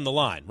 right down the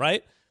line,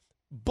 right?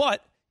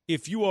 But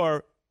if you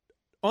are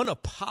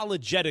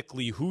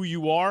unapologetically who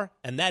you are,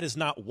 and that is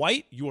not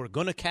white, you are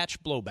going to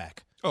catch blowback.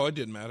 Oh, it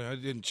didn't matter. I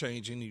didn't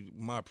change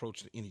my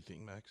approach to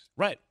anything, Max.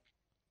 Right.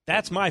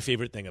 That's my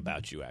favorite thing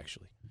about you,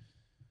 actually.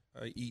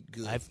 I eat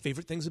good. I have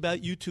favorite things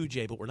about you too,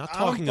 Jay, but we're not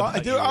talking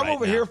about you I'm right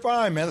over now. here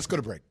fine, man. Let's go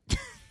to break.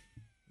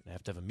 I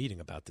have to have a meeting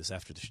about this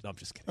after the show. No, I'm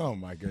just kidding. Oh,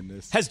 my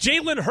goodness. Has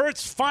Jalen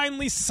Hurts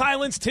finally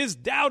silenced his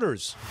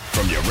doubters?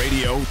 From your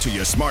radio to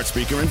your smart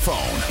speaker and phone.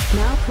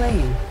 Now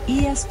playing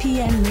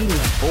ESPN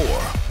Radio.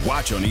 Or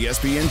watch on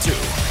ESPN2.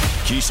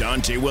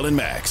 Keyshawn, J. Will, and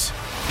Max.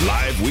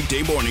 Live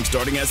weekday morning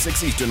starting at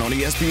 6 Eastern on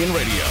ESPN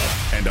Radio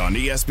and on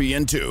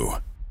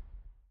ESPN2.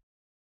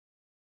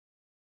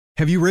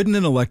 Have you ridden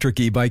an electric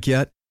e-bike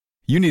yet?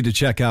 You need to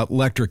check out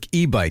Electric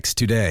E-Bikes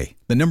today,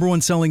 the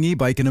 #1 selling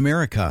e-bike in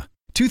America.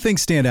 Two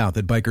things stand out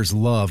that bikers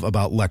love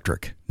about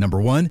Electric.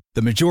 Number one,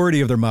 the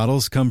majority of their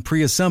models come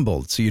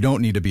pre-assembled, so you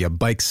don't need to be a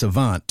bike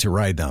savant to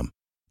ride them.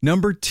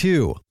 Number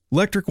two,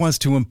 Electric wants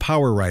to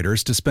empower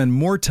riders to spend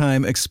more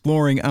time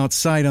exploring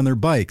outside on their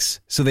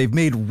bikes, so they've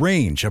made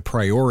range a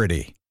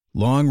priority.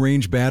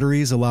 Long-range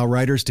batteries allow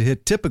riders to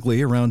hit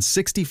typically around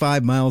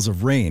 65 miles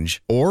of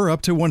range, or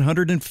up to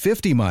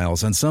 150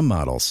 miles on some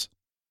models.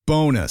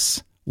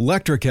 Bonus,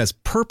 Electric has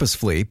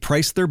purposefully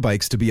priced their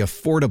bikes to be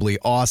affordably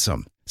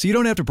awesome, so you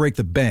don't have to break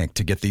the bank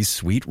to get these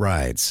sweet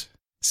rides.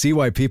 See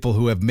why people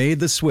who have made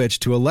the switch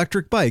to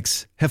electric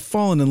bikes have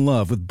fallen in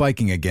love with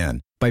biking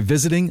again by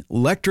visiting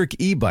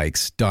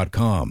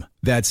lectricebikes.com.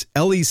 That's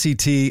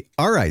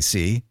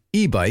LECTRIC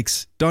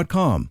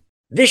ebikes.com.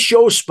 This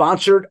show is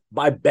sponsored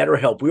by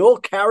BetterHelp. We all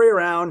carry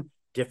around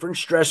different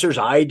stressors.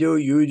 I do,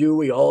 you do,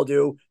 we all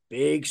do,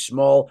 big,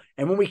 small.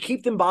 And when we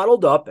keep them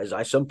bottled up, as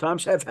I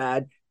sometimes have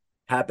had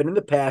happen in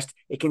the past,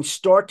 it can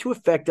start to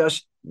affect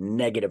us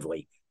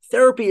negatively.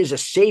 Therapy is a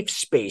safe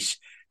space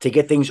to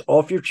get things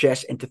off your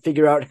chest and to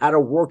figure out how to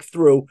work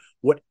through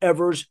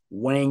whatever's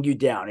weighing you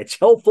down. It's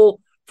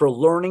helpful for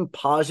learning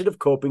positive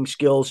coping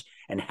skills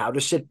and how to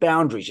set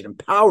boundaries. It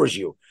empowers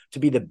you to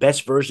be the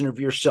best version of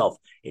yourself.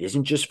 It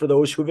isn't just for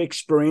those who've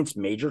experienced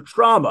major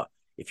trauma.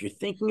 If you're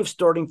thinking of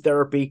starting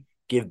therapy,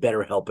 give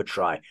BetterHelp a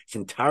try. It's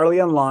entirely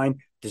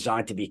online,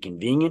 designed to be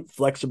convenient,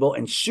 flexible,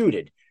 and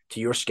suited to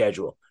your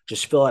schedule.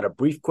 Just fill out a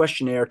brief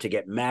questionnaire to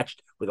get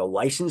matched with a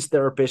licensed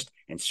therapist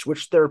and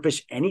switch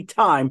therapists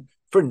anytime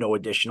for no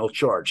additional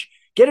charge.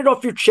 Get it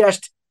off your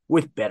chest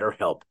with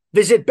BetterHelp.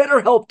 Visit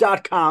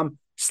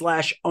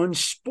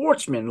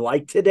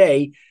BetterHelp.com/unsportsmanlike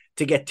today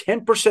to get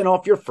 10%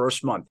 off your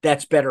first month.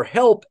 That's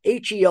BetterHelp,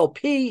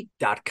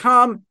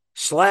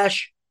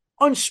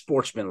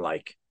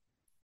 HELP.com/unsportsmanlike.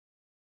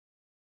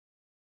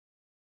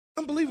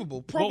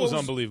 Unbelievable. What was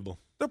unbelievable?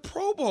 The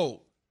Pro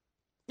Bowl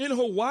in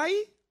Hawaii.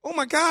 Oh,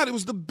 my God. It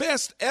was the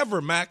best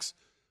ever, Max.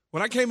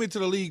 When I came into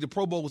the league, the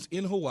Pro Bowl was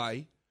in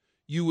Hawaii.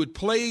 You would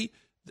play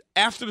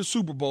after the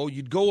Super Bowl.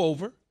 You'd go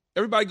over.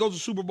 Everybody goes to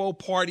Super Bowl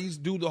parties,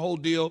 do the whole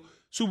deal,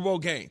 Super Bowl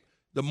game.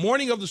 The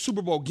morning of the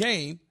Super Bowl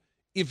game,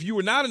 if you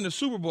were not in the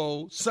Super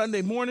Bowl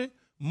Sunday morning,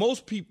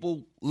 most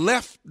people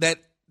left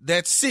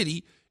that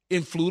city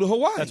and flew to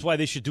Hawaii. That's why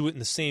they should do it in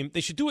the same.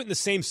 They should do it in the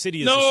same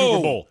city as the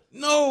Super Bowl.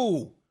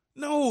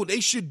 No,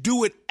 they should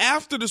do it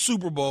after the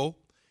Super Bowl,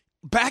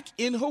 back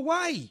in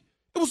Hawaii.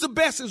 It was the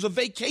best. It was a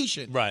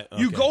vacation. Right.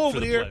 Okay. You go over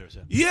there. Players,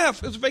 yeah,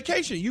 it was a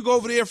vacation. You go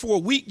over there for a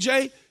week,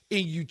 Jay,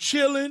 and you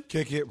chilling.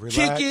 Kick it, relax.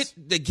 Kick it.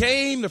 The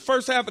game, the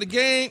first half of the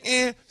game,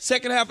 and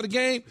second half of the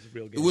game,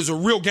 it was a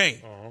real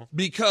game.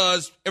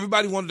 Because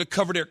everybody wanted to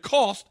cover their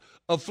cost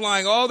of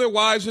flying all their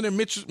wives and their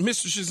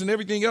mistresses and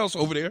everything else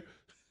over there.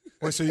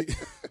 Wait, so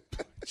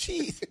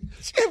Jeez.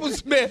 It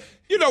was, man,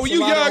 you know, when you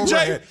young,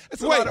 Jay.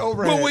 It's a lot of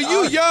overhead. But when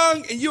you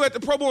young and you at the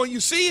Pro Bowl and you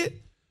see it,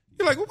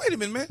 you're like, well, wait a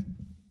minute, man.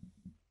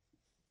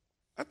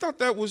 I thought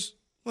that was,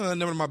 well,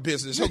 none of my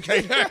business.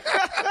 Okay.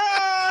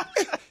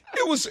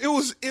 It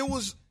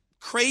was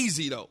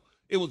crazy, though.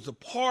 It was the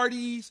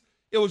parties.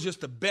 It was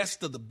just the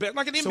best of the best,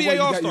 like an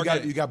NBA All-Star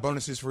game. You got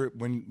bonuses for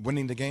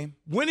winning the game?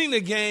 Winning the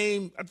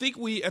game, I think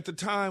at the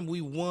time we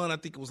won, I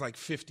think it was like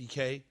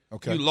 $50K.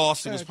 Okay. You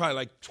lost, it was probably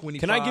like $25.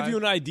 Can I give you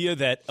an idea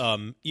that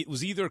it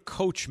was either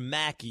Coach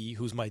Mackey,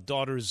 who's my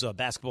daughter's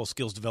basketball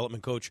skills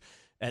development coach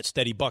at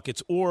Steady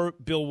Buckets, or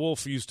Bill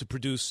Wolf, who used to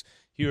produce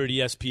here at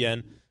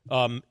ESPN.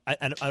 And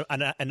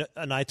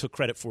I took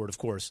credit for it, of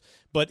course.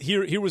 But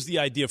here was the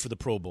idea for the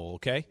Pro Bowl,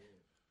 okay?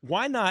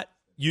 Why not?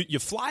 You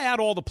fly out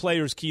all the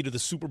players, Key, to the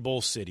Super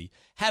Bowl city,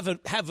 have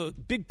a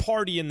big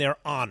party in their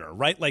honor,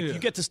 right? Like, you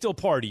get to still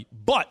party,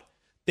 but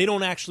they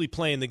don't actually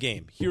play in the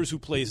game. Here's who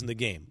plays in the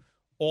game.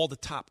 All the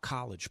top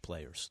college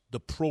players,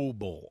 the Pro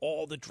Bowl,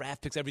 all the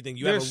draft picks, everything.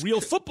 You have a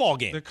real football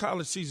game. Their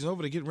college season's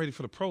over. They're getting ready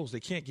for the pros. They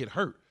can't get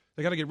hurt.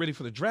 They got to get ready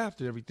for the draft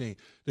and everything.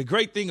 The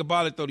great thing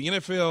about it, though, the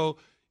NFL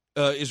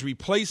is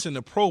replacing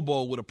the Pro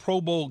Bowl with a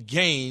Pro Bowl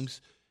games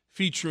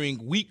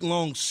featuring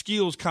week-long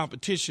skills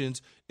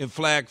competitions and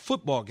flag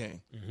football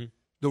game. Mm-hmm.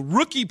 The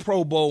rookie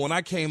Pro Bowl, when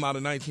I came out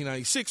in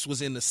 1996,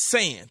 was in the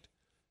sand.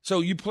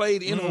 So you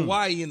played in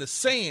Hawaii in the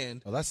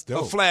sand. Oh, that's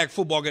dope. A flag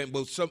football game.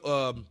 But some,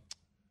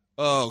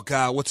 oh,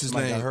 God, what's his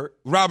name? Got hurt?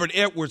 Robert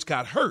Edwards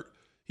got hurt.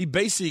 He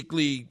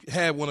basically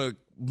had one of the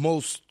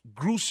most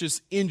gruesome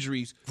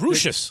injuries.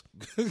 Gruesome.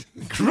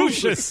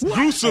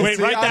 Gruesome. Wait,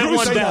 write that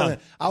one down.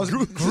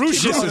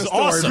 Gruesome is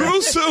awesome.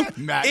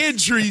 Gruesome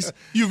injuries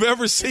you've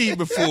ever seen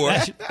before.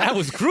 That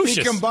was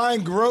gruesome. He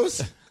combined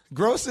gross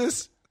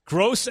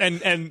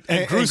and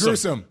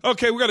gruesome.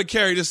 Okay, we got to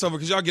carry this over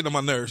because y'all get on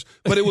my nerves.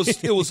 But it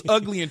was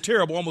ugly and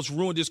terrible. Almost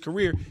ruined his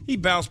career. He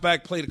bounced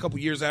back, played a couple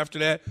years after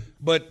that,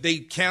 but they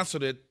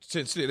canceled it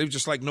since then. They were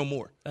just like, no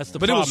more. That's the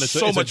but problem. It was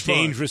so much a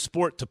dangerous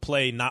sport to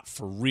play, not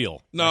for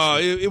real. No,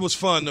 it was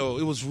fun though.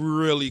 It was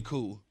really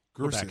cool.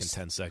 We're back in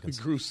 10 seconds.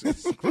 Gruesome.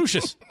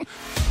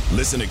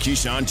 Listen to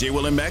Keyshawn, J.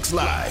 Will, and Max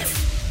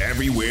live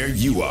everywhere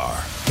you are.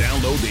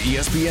 Download the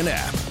ESPN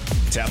app.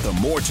 Tap the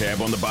More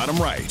tab on the bottom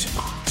right.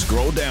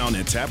 Scroll down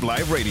and tap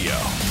Live Radio.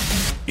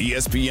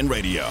 ESPN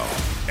Radio.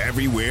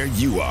 Everywhere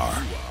you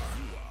are.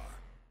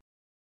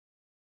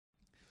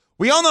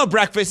 We all know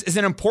breakfast is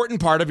an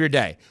important part of your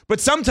day.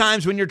 But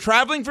sometimes when you're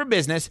traveling for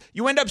business,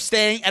 you end up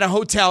staying at a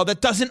hotel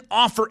that doesn't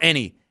offer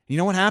any. You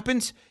know what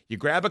happens? You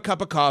grab a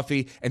cup of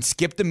coffee and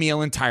skip the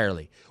meal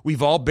entirely.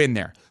 We've all been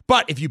there.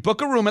 But if you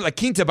book a room at La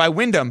Quinta by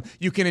Wyndham,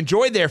 you can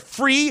enjoy their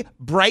free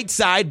Bright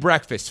Side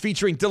breakfast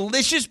featuring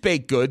delicious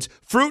baked goods,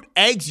 fruit,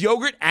 eggs,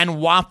 yogurt, and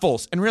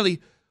waffles. And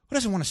really, who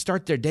doesn't want to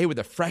start their day with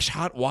a fresh,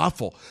 hot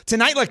waffle?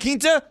 Tonight, La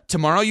Quinta,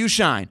 tomorrow you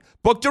shine.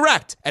 Book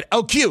direct at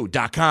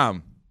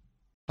LQ.com.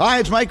 Hi,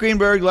 it's Mike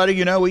Greenberg letting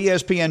you know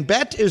ESPN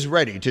Bet is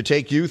ready to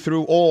take you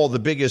through all the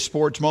biggest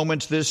sports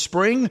moments this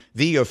spring.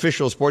 The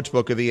official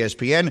sportsbook of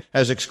ESPN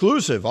has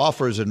exclusive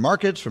offers and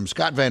markets from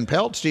Scott Van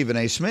Pelt, Stephen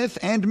A. Smith,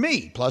 and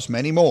me, plus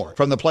many more.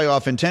 From the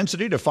playoff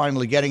intensity to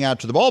finally getting out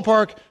to the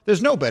ballpark,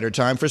 there's no better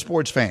time for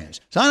sports fans.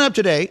 Sign up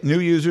today.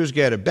 New users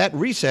get a bet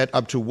reset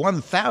up to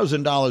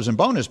 $1,000 in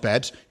bonus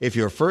bets if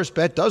your first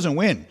bet doesn't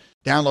win.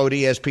 Download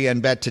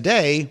ESPN Bet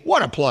today.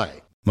 What a play.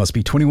 Must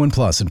be 21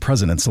 plus and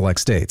present in select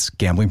states.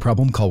 Gambling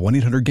problem? Call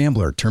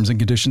 1-800-GAMBLER. Terms and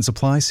conditions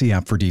apply. See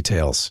app for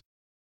details.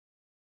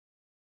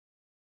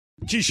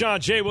 Keyshawn,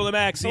 J.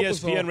 Willimax,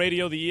 ESPN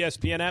Radio, the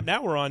ESPN app.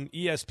 Now we're on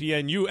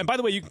ESPNU. And by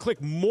the way, you can click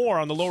more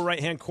on the lower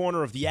right-hand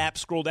corner of the app.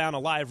 Scroll down to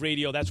Live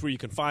Radio. That's where you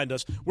can find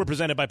us. We're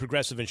presented by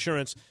Progressive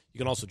Insurance. You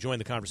can also join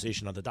the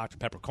conversation on the Dr.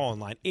 Pepper call-in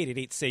line,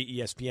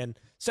 888-SAY-ESPN,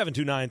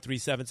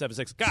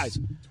 729-3776. Guys,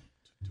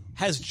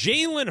 has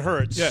Jalen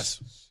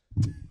Hurts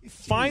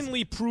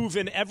finally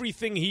proven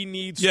everything he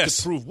needs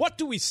to prove? What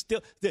do we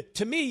still –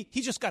 to me, he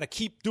just got to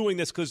keep doing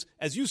this because,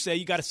 as you say,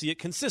 you got to see it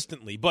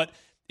consistently. But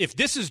if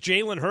this is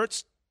Jalen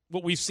Hurts –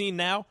 what we've seen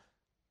now,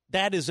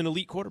 that is an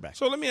elite quarterback.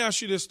 So let me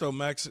ask you this, though,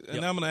 Max,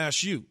 and I'm going to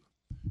ask you.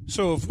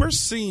 So if we're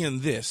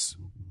seeing this,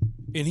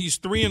 and he's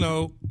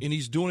 3-0, and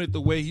he's doing it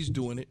the way he's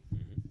doing it,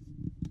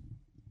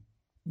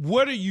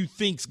 what do you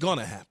think's going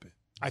to happen?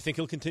 I think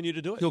he'll continue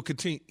to do it. He'll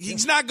continue.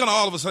 He's not going to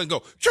all of a sudden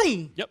go,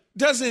 choom. Yep.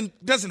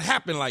 Doesn't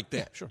happen like that.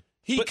 Yeah, sure.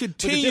 He continues.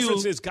 But the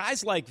difference is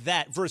guys like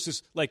that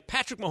versus like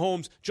Patrick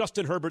Mahomes,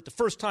 Justin Herbert, the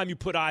first time you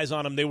put eyes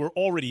on them, they were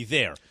already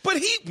there. But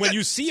when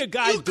you see a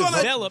guy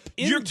develop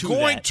into that. You're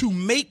going to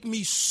make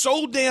me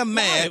so damn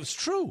mad. It was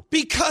true.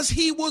 Because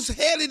he was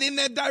headed in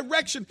that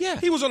direction. Yeah.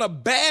 He was on a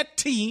bad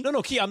team.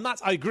 No, Key, I'm not.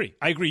 I agree.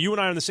 You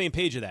and I are on the same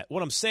page of that.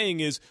 What I'm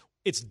saying is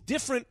it's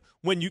different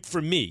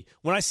for me,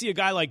 when I see a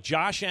guy like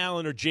Josh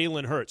Allen or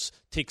Jalen Hurts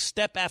take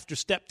step after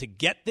step to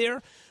get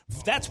there.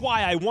 That's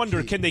why I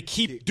wonder, can they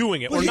keep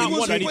doing it or not? He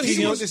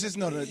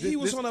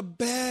was on a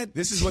bad.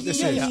 This is what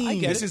this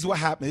is. This is what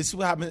happened. This is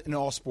what happened in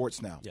all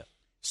sports now. Yeah.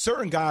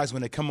 Certain guys,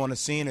 when they come on the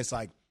scene, it's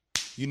like,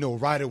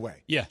 right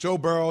away. Yeah. Joe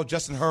Burrow,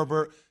 Justin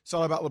Herbert. It's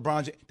all about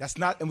LeBron James. That's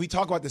not, and we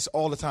talk about this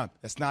all the time.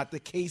 That's not the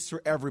case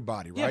for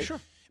everybody, right? Yeah, sure.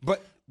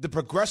 But the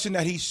progression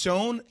that he's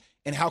shown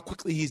and how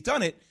quickly he's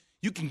done it,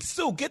 you can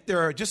still get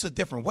there just a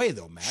different way,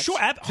 though, Max. Sure,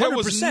 100%. There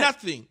was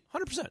nothing.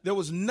 100%. There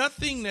was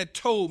nothing that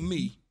told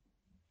me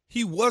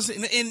he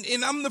wasn't.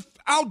 And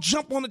I'll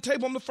jump on the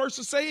table. I'm the first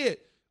to say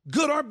it,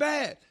 good or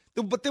bad.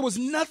 But there was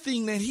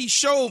nothing that he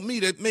showed me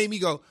that made me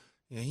go,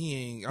 yeah, he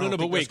ain't. No,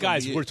 but wait,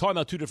 guys, we're talking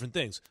about two different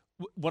things.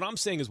 What I'm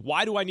saying is,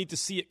 why do I need to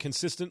see it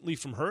consistently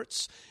from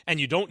Hurts,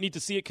 and you don't need to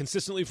see it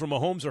consistently from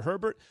Mahomes or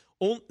Herbert?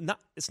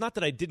 It's not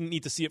that I didn't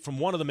need to see it from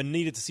one of them and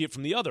needed to see it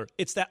from the other.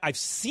 It's that I've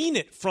seen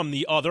it from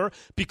the other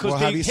because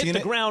they hit the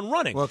ground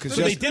running. Well,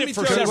 so they did it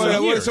for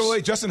several years. So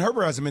wait, Justin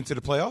Herbert hasn't been to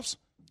the playoffs?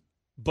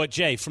 But,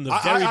 Jay, from the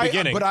very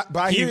beginning,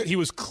 he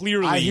was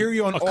clearly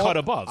a cut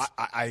above.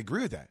 I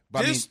agree with that.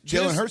 But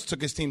Jalen Hurts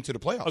took his team to the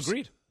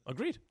playoffs.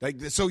 Agreed.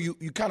 So you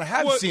kind of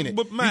have seen it.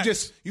 But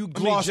Matt, you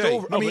glossed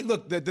over.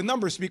 Look, the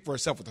numbers speak for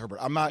itself with Herbert.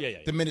 I'm not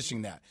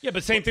diminishing that. Yeah,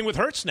 but same thing with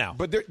Hurts now.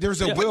 But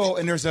there's a will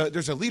and there's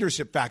a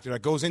leadership factor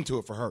that goes into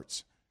it for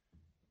Hurts.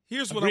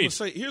 Here's what I'm gonna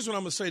say. Here's what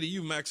I'm gonna say to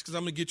you, Max, because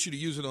I'm gonna get you to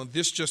use it on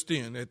this just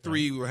in at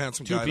 3. We're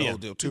handsome 2 guy. p.m. The whole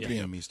deal. 2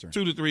 p.m. Eastern.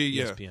 2 to 3.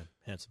 Yeah. ESPN.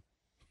 Handsome.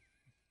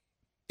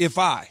 If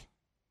I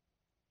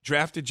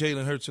drafted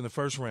Jalen Hurts in the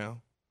first round,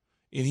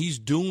 and he's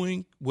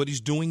doing what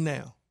he's doing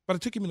now, but I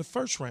took him in the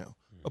first round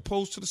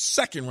opposed to the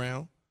second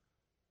round,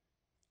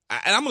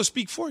 and I'm going to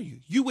speak for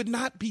you, you would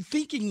not be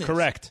thinking this.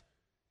 Correct.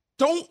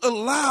 Don't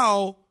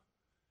allow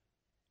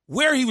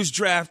where he was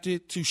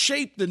drafted to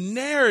shape the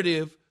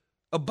narrative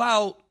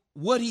about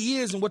what he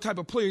is and what type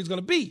of player he's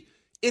going to be.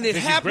 And it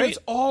happens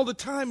all the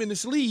time in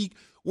this league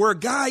where a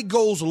guy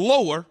goes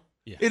lower,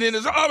 and then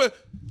it's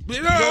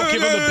you don't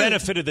give him the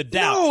benefit of the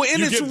doubt. No,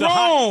 and it's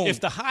wrong. If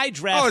the high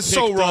draft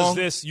pick does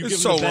this, you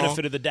give him the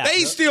benefit of the doubt.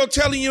 They still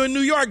telling you in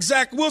New York,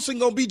 Zach Wilson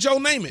going to be Joe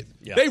Namath.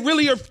 Yeah. They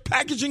really are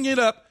packaging it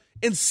up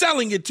and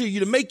selling it to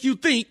you to make you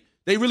think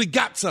they really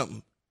got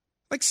something.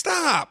 Like,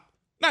 stop.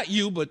 Not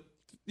you, but,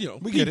 we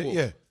people. get it,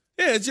 yeah.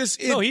 Yeah, it's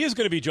just. No, he is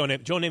going to be Joe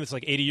Namath. Joe Namath's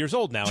like 80 years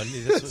old now.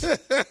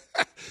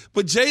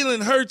 But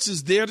Jalen Hurts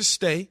is there to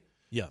stay.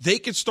 Yeah. They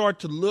can start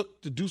to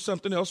look to do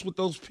something else with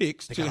those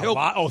picks to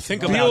help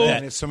think build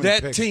about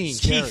that team.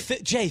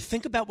 Jay,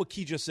 think about what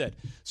Key just said.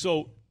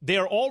 So they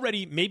are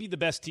already maybe the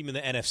best team in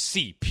the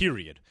NFC,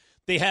 period.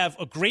 They have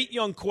a great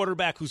young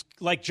quarterback who's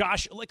a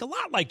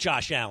lot like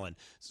Josh Allen,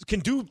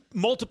 can do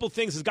multiple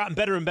things, has gotten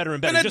better and better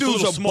and better. And that just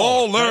dude's a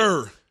smaller,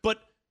 baller. Right?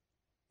 But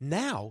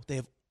now they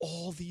have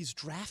all these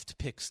draft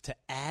picks to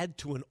add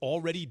to an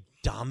already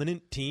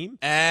dominant team.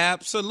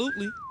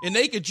 Absolutely. And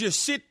they could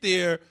just sit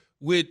there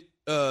with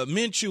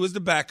Minshew as the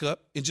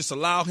backup and just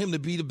allow him to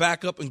be the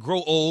backup and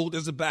grow old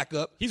as a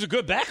backup. He's a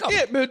good backup.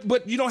 Yeah,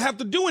 but you don't have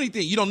to do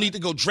anything. You don't need to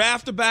go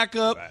draft a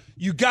backup. Right.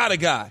 You got a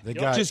guy.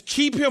 Just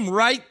keep him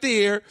right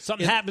there.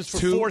 Something happens for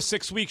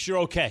 4-6 weeks, you're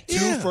okay.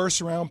 2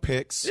 first-round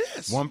picks,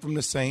 1 from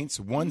the Saints,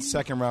 1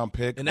 second-round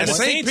pick. And that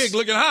Saint pick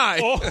looking high.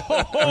 That's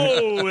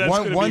going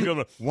to be a good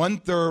one. 1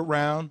 third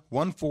round,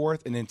 1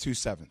 fourth, and then 2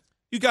 seventh.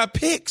 You got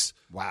picks.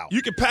 Wow.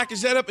 You can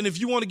package that up, and if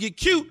you want to get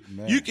cute,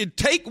 you can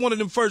take one of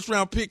them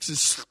first-round picks and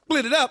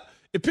split it up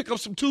and pick up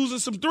some 2s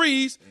and some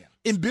 3s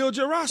and build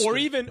your roster. Or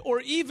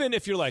even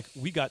if you're like,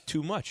 we got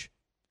too much,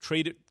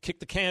 trade it, kick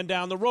the can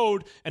down the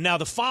road, and now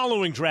the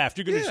following draft,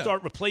 you're going to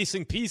start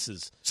replacing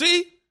pieces.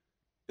 See?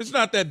 It's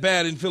not that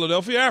bad in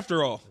Philadelphia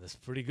after all. That's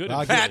pretty good.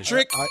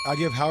 Patrick. I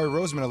give Howie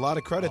Roseman a lot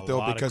of credit,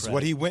 because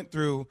what he went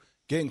through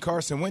getting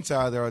Carson Wentz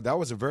out of there, that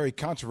was a very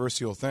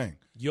controversial thing.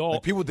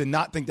 Like, people did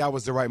not think that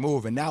was the right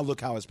move, and now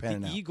look how it's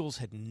panning out. The Eagles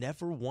had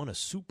never won a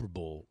Super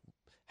Bowl.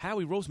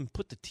 Howie Roseman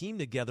put the team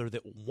together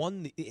that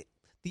won the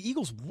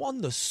Eagles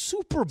won the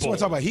Super Bowl. So I'm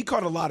talking about, he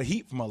caught a lot of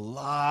heat from a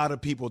lot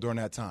of people during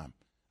that time.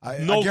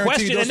 No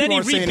question, and then he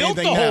rebuilt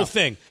the whole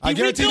thing. I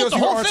guarantee those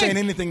people aren't saying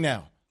anything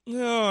now.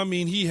 No, I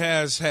mean, he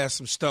has had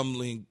some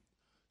stumbling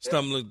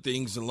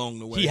things along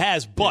the way. He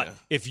has, but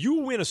if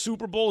you win a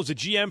Super Bowl as a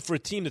GM for a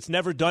team that's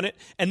never done it,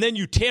 and then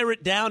you tear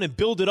it down and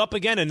build it up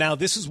again, and now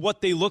this is what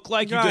they look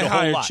like, you did a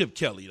whole lot. Chip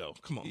Kelly, though.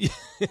 Come on.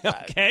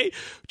 Okay.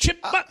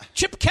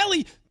 Chip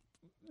Kelly,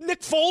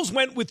 Nick Foles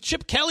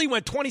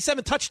went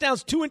 27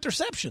 touchdowns, 2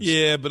 interceptions.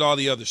 Yeah, but all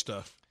the other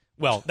stuff.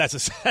 Well,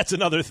 that's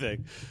another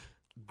thing.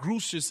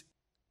 Grucious.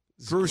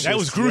 That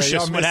was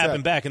Grucious what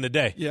happened back in the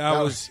day. Yeah,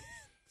 I was.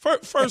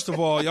 First of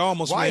all,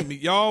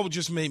 y'all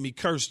just made me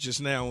curse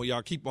just now when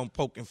y'all keep on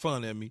poking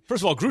fun at me.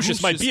 First of all,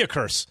 Grucious might be a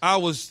curse.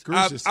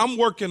 I'm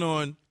working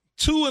on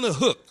 2 and a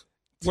hook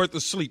worth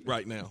of sleep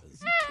right now.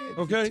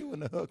 Okay? 2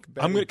 and a hook.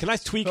 Can I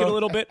tweak it a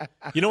little bit?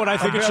 You know what I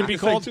think it should be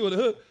called? 2 and a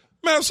hook.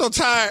 Man, I'm so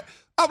tired.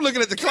 I'm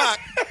looking at the clock.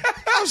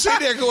 I'm sitting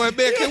there going,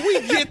 man, can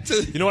we get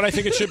to... You know what I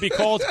think it should be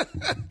called?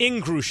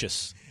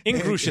 Ingrucious.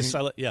 Ingrucious.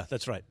 Yeah,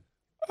 that's right.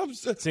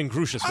 It's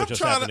Ingrucious what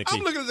just happened to Keith.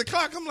 I'm looking at the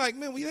clock. I'm like,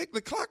 man, we make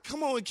the clock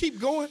come on and keep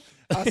going.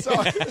 I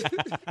saw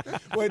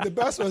Wait, the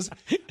best was,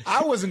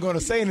 I wasn't going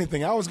to say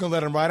anything. I was going to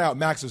let him ride out.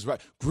 Max was right.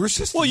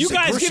 Grucious? Well, you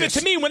guys give it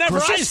to me whenever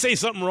I say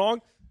something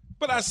wrong.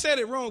 But I said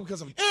it wrong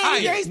because I'm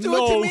tired. You guys do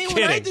no it to me kidding.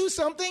 when I do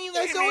something. You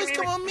guys always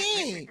come on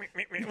me.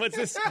 What's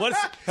this?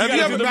 Have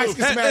you ever? Max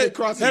gets mad and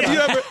crosses. Have you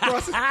ever?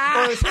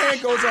 Or his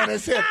hand goes on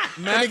his hip.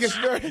 Max,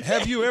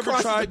 have you ever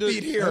tried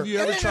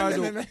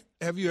to?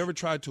 Have you ever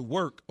tried to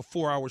work a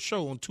 4-hour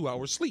show on 2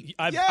 hours sleep?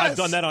 I've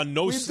done that on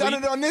no sleep. We've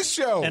done it on this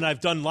show. And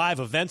I've done live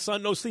events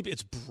on no sleep.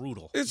 It's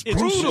brutal. It's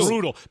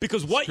brutal.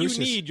 Because what you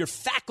need, your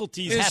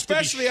faculties have to be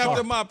especially sharp.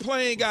 after my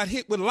plane got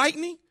hit with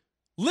lightning.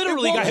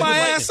 Literally it got hit my with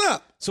ass lightning.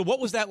 up. So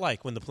what was that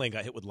like when the plane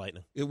got hit with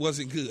lightning? It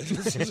wasn't good.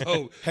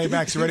 So, hey,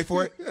 Max, you ready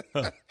for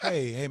it?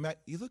 Hey, Matt,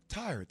 you look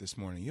tired this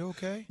morning. You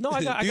okay? No,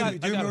 I got Do you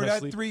got remember that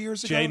sleep. 3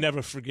 years ago? Jay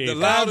never forgave. The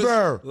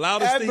that.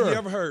 loudest thing you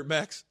ever heard,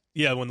 Max.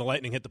 Yeah, when the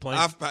lightning hit the plane.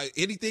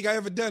 Anything I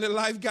ever done in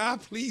life,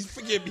 God, please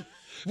forgive me.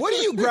 What do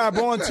you grab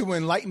onto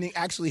when lightning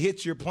actually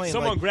hits your plane?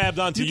 Someone grabbed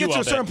onto you. You get to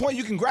I'll a certain bet. point,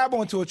 you can grab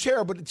onto a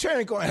chair, but the chair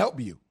ain't going to help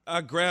you.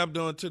 I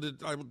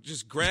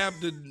just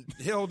grabbed and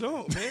held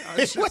on,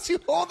 man. What you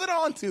holding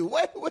on to?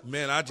 What?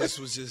 Man, I just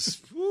was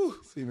whew,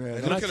 see,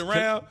 man, looking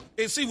around.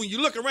 And see, when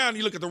you look around,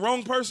 you look at the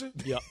wrong person.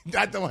 Yeah,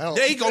 that don't help.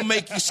 They gonna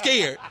make you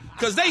scared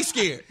because they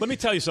scared. Let me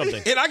tell you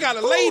something. And I got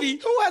a lady.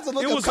 Who has a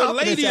look It of was a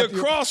confidence lady after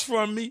across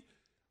from me.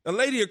 A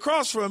lady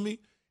across from me.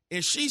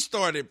 And she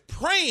started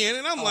praying,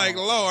 and I'm like,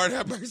 Lord,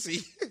 have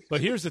mercy.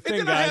 But here's the thing,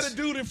 and then guys. I had a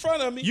dude in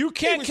front of me. You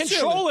can't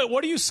control chilling. it.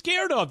 What are you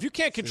scared of? You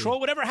can't control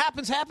whatever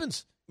happens,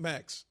 happens.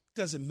 Max,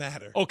 doesn't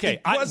matter.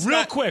 Okay,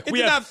 quick. It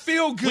did not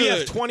feel good. We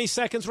have 20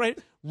 seconds, right?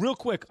 Real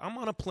quick. I'm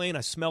on a plane.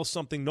 I smell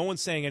something. No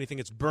one's saying anything.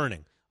 It's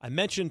burning. I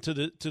mentioned to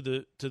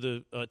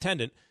the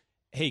attendant,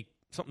 hey,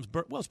 something's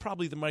burnt. Well, it's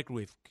probably the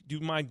microwave. Do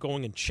you mind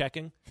going and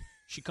checking?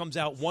 She comes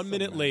out 1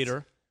 minute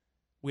later.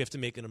 We have to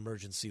make an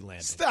emergency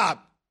landing.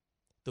 Stop.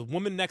 The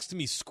woman next to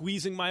me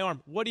squeezing my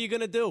arm. What are you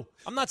going to do?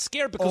 I'm not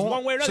scared because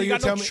one way or another, so you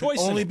got no me, choice.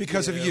 Only in it.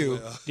 because of you.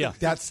 Yeah.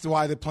 That's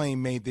why the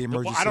plane made the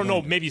emergency. Well, I don't know.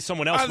 landing. Maybe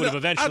someone else would have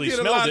eventually I did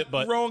smelled a lot it.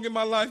 But wrong in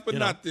my life, but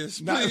not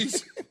this.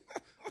 Please.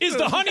 Is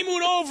the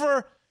honeymoon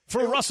over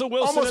for Russell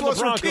Wilson Almost and the was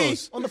for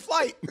Broncos? Key on the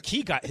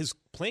flight. His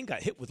plane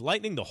got hit with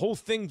lightning. The whole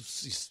thing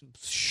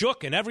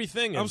shook and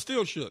everything. I'm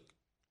still shook.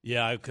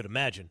 Yeah, I could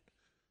imagine.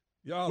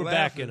 Y'all We're laughing.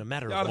 back in a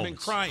matter Y'all of have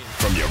moments. been crying.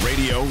 From your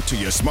radio to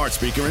your smart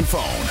speaker and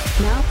phone.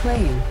 Now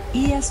playing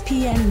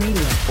ESPN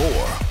Radio.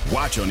 Or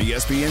watch on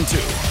ESPN2.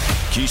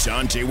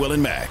 Keyshawn, J. Will,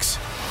 and Max.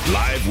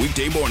 Live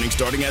weekday morning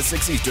starting at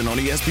 6 Eastern on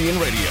ESPN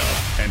Radio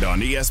and on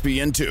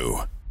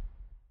ESPN2.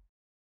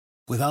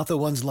 Without the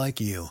ones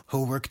like you,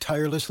 who work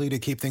tirelessly to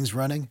keep things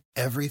running,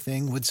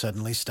 everything would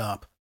suddenly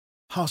stop.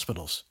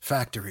 Hospitals,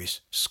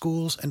 factories,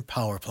 schools, and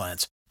power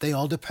plants, they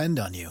all depend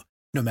on you.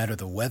 No matter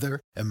the weather,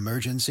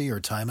 emergency, or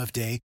time of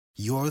day,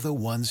 you're the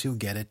ones who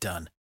get it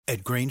done.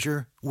 At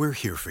Grainger, we're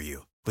here for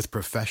you with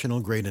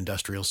professional-grade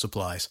industrial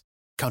supplies.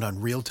 Count on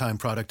real-time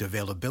product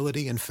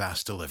availability and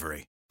fast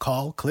delivery.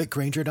 Call, click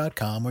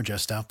Grainger.com, or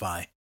just stop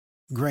by.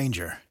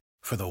 Grainger,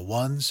 for the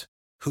ones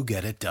who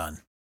get it done.